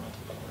last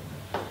romantic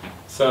ballerina.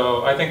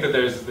 So I think that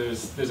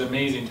there's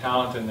amazing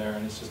talent in there,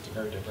 and it's just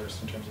very diverse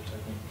in terms of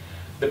technique.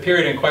 The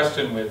period in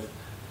question with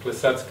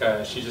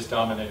Plisetskaya, she just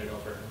dominated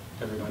over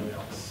everybody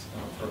else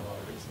for a lot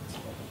of reasons.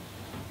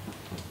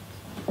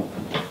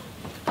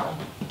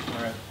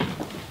 All right.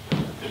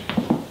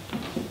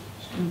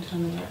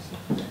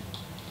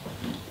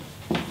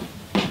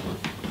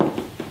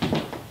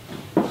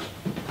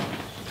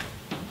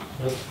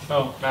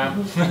 Oh,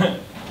 ma'am.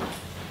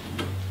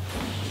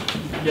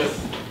 Yes.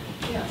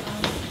 Yeah.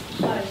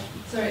 Hi.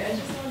 Sorry, I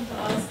just wanted to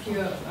ask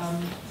you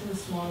two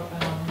small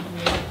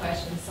related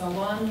questions. So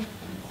one,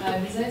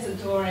 besides the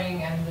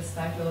touring and the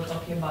stuff we were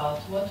talking about,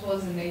 what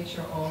was the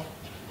nature of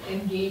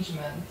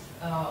engagement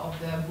of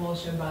the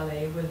Bolshoi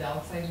ballet with the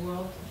outside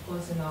world? Of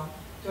course, you know,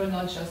 you're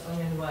not just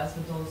only in the West,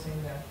 but also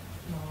in the,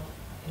 you know,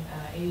 in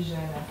Asia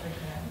and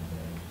Africa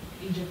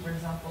and Egypt, for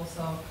example.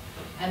 So,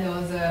 and there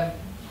was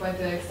quite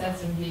an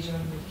extensive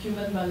engagement with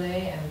Cuban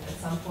ballet, and at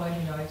some point,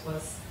 you know, it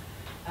was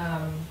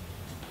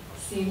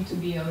seemed to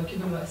be, or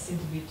Cuban ballet seemed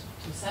to be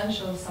too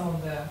essential. Some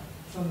of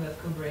that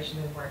collaboration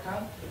didn't work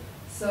out.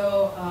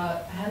 So,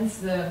 hence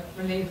the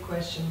related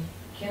question: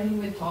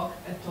 can we talk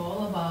at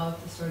all about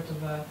a sort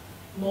of a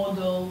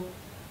model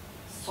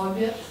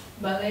Soviet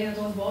ballet that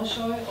was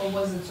Bolshoi, or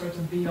was it sort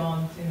of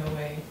beyond, in a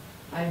way,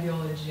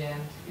 ideology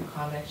and you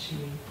can't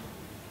actually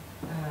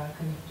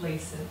kind of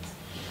place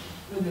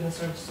it within a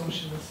sort of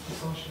socialist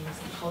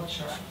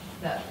culture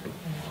that,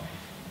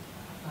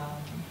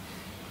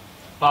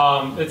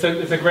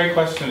 It's a great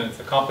question. It's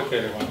a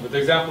complicated one. With the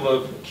example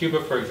of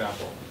Cuba, for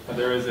example,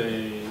 there is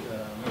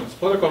there's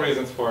political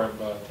reasons for it,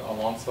 but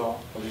Alicia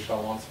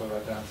Alonso,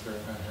 that dancer,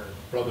 and her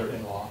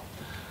brother-in-law,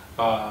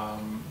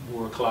 who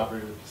were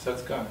collaborating with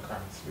Pisetska and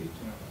Carmen Sweet,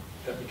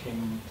 that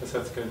became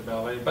Pisetska's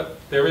ballet. But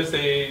there is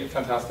a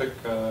fantastic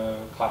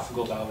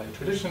classical ballet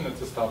tradition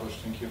that's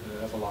established in Cuba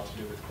that has a lot to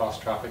do with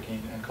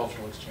cross-trafficking and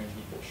cultural exchange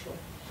with Bolshoi.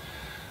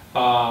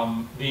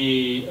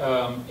 The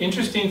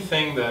interesting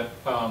thing that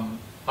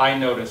I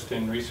noticed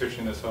in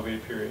researching the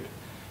Soviet period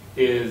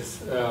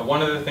is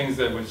one of the things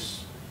that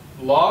was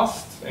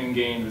lost and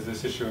gained was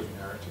this issue of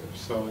narrative.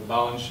 So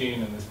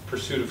Balanchine and this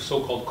pursuit of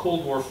so-called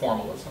Cold War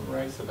formalism,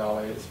 right? So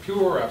ballet is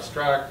pure,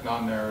 abstract,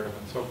 non-narrative,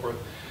 and so forth.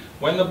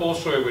 When the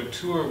Bolshoi would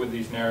tour with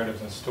these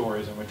narratives and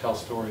stories and would tell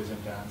stories in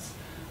dance,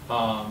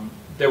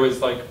 there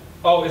was like,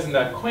 oh, isn't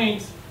that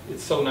quaint?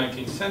 It's so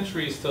 19th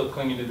century, still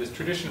clinging to this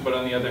tradition, but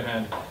on the other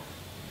hand,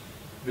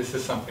 this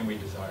is something we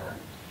desire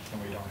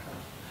and we don't have.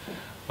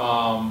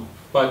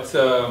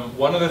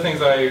 One of the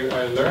things I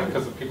learned,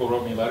 because people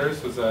wrote me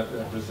letters, was that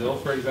Brazil,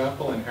 for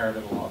example,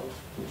 inherited a lot of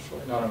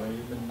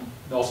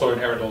Bolshoi, also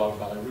inherited a lot of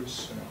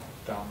Belarus,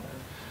 down there.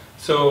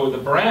 So the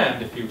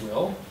brand, if you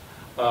will,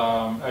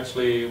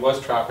 actually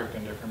was trafficked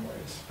in different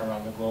ways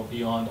around the globe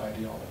beyond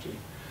ideology.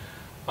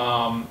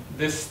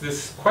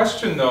 This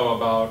question, though,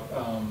 about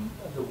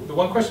the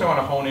one question I want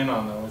to hone in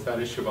on, though, is that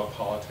issue about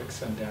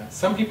politics and dance.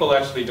 Some people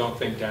actually don't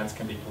think dance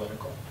can be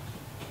political.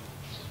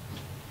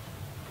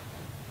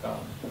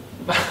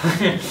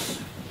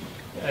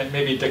 And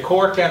maybe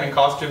decor can, and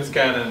costumes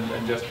can,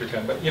 and gesture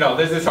can, but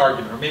there's this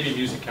argument, or maybe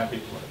music can't be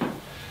political.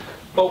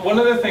 But one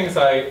of the things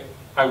I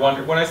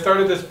wondered, when I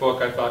started this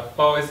book, I thought,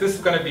 oh, is this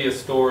going to be a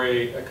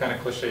story, a kind of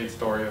cliched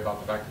story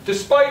about the fact that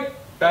despite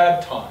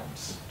bad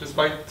times,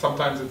 despite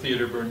sometimes the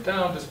theater burned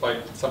down,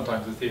 despite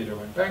sometimes the theater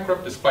went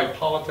bankrupt, despite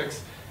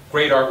politics,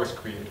 great art was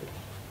created,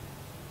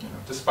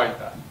 despite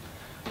that.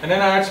 And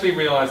then I actually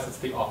realized it's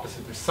the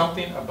opposite. There's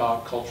something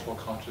about cultural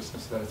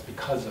consciousness that is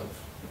because of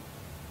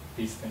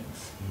these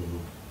things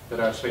that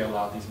actually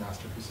allowed these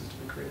masterpieces to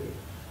be created.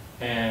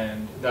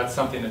 And that's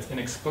something that's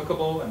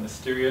inexplicable and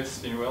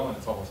mysterious, and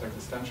it's almost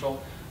existential,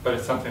 but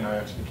it's something I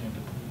actually came to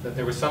believe. That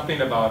there was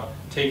something about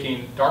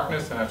taking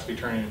darkness and actually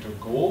turning it into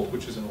gold,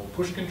 which is an old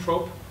Pushkin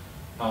trope,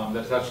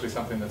 that's actually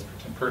something that's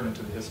pertinent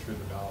to the history of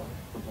the ballet,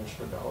 the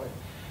Bolshoi ballet.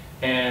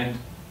 And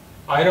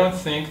I don't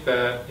think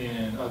that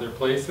in other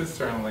places,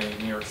 certainly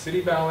New York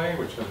City Ballet,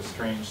 which had a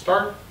strange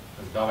start,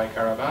 as Ballet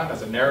Caravan,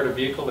 as a narrative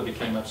vehicle that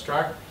became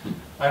abstract,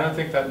 I don't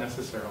think that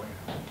necessarily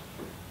happened.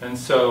 And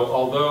so,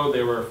 although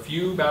there were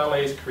few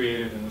ballets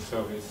created in the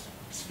Soviet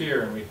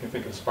sphere, and we can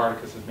think of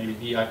Spartacus as maybe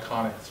the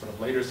iconic sort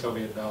of later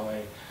Soviet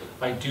ballet,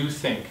 I do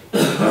think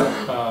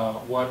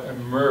what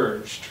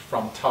emerged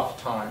from tough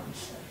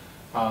times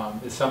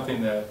is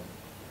something that,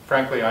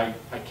 frankly, I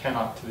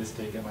cannot to this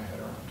day get my head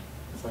around.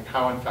 It's like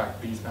how, in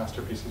fact, these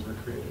masterpieces were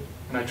created.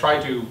 And I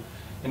try to,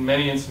 in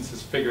many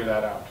instances, figure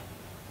that out.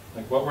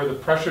 Like, what were the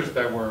pressures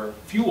that were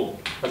fuel,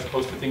 as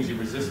opposed to things you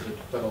resisted,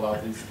 that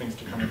allowed these things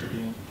to come into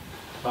being?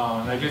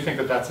 And I do think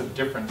that that's a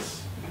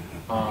difference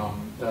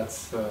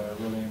that's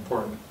really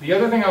important. The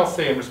other thing I'll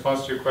say in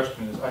response to your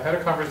question is, I had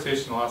a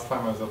conversation the last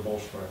time I was at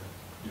Bolshoi,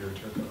 a year or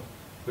two ago,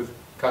 with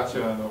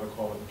Katya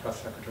Novikova, the press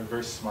secretary, a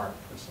very smart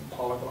person,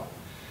 polyglot.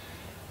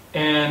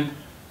 And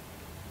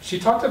she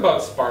talked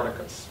about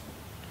Spartacus.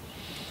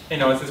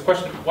 It's this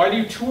question, why do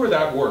you tour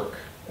that work,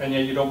 and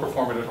yet you don't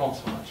perform it at home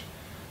so much?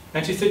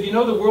 And she said, the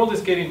world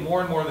is getting more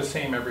and more the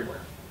same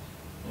everywhere.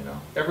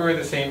 Everywhere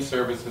the same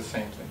service, the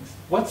same things.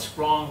 What's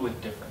wrong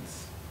with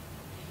difference?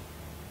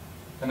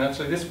 And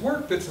actually this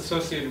work that's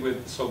associated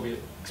with the Soviet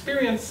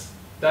experience,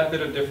 that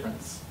bit of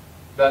difference,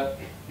 that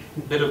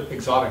bit of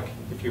exotic,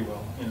 if you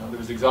will. There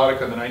was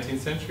exotic in the 19th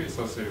century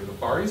associated with the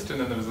Far East, and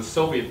then there was the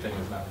Soviet thing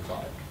as not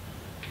exotic.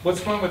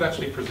 What's wrong with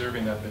actually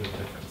preserving that bit of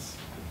difference?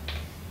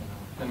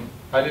 And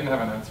I didn't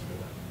have an answer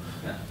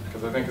to that.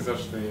 Because I think it's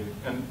actually,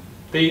 and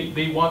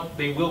they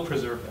will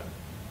preserve that.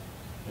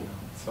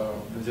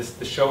 So just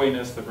the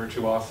showiness, the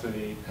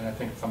virtuosity, and I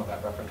think some of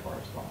that repertoire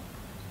as well.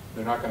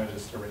 They're not going to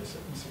just erase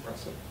it and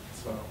suppress it.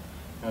 So,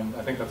 and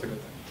I think that's a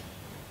good thing.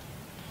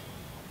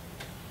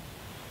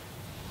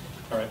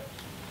 All right,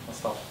 I'll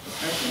stop.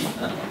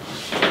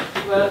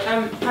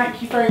 Well,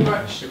 thank you very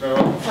much,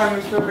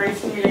 Simon, for a very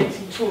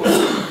stimulating talk.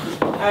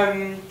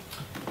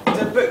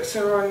 The books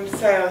are on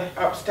sale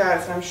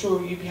upstairs, and I'm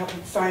sure you'd be happy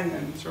to sign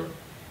them. Sure.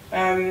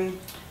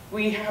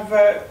 We have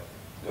an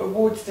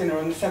awards dinner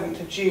on the 7th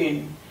of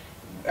June,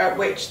 at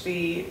which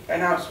the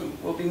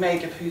announcement will be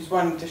made of who's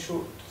won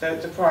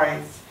the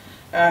prize.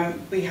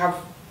 We have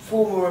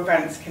 4 more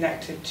events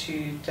connected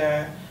to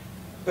the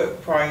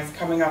book prize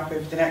coming up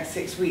over the next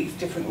 6 weeks,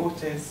 different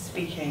authors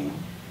speaking.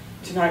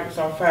 Tonight was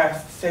our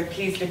first, so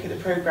please look at the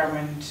programme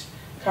and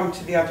come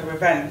to the other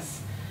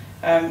events.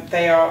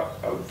 They are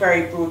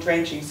very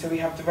broad-ranging, so we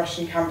have the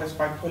Russian Canvas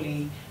by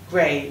Polly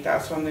Gray,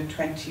 that's on the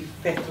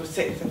 25th or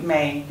 6th of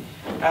May,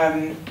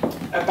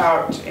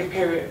 about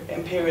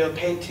imperial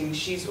painting.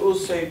 She's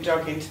also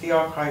dug into the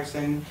archives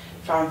and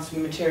found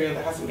some material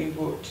that hasn't been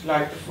brought to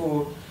light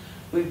before.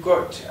 We've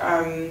got,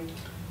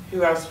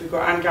 who else? We've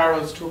got Anne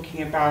Garrels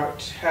talking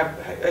about,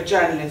 a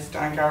journalist,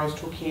 Anne Garrels,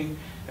 talking,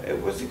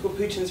 what's it called,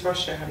 Putin's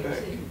Russia, her book?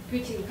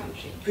 Putin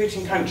Country.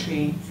 Putin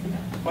Country,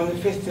 on the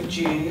 5th of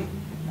June.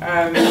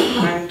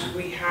 And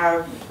we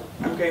have,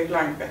 I'm going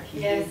blank, Becky.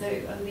 Yeah, so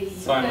on the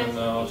Simon,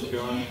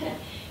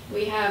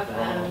 we have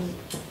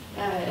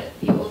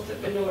the author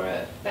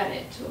Benora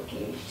Bennett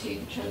talking to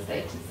the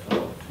translators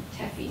of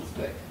Teffy's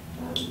book,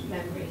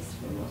 Memories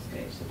from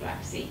Moscow to the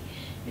Black Sea,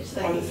 which is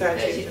on the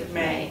 30th of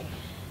May.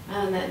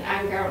 And then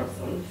Anne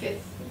Garrels on the 5th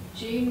of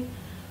June.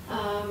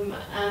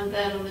 And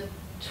then on the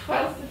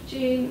 12th of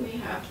June, we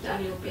have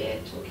Daniel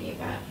Beard talking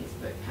about his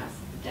book House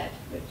of the Dead,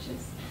 which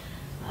is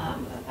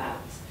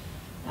about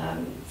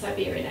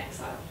Siberian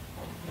exile.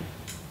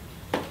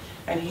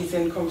 And he's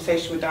in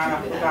conversation with Anne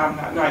Applebaum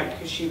that night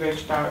because she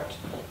wrote about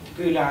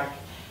the Gulag.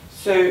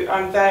 So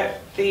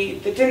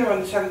the dinner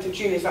on the 7th of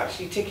June is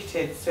actually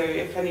ticketed, so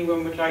if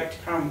anyone would like to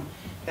come,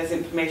 there's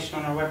information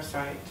on our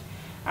website.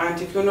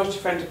 And if you're not a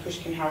friend of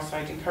Pushkin House,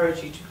 I'd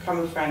encourage you to become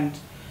a friend.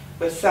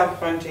 We're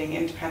self-funding,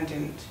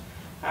 independent,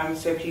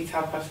 so please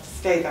help us to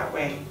stay that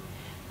way.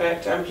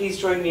 But please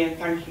join me in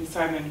thanking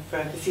Simon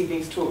for this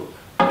evening's talk.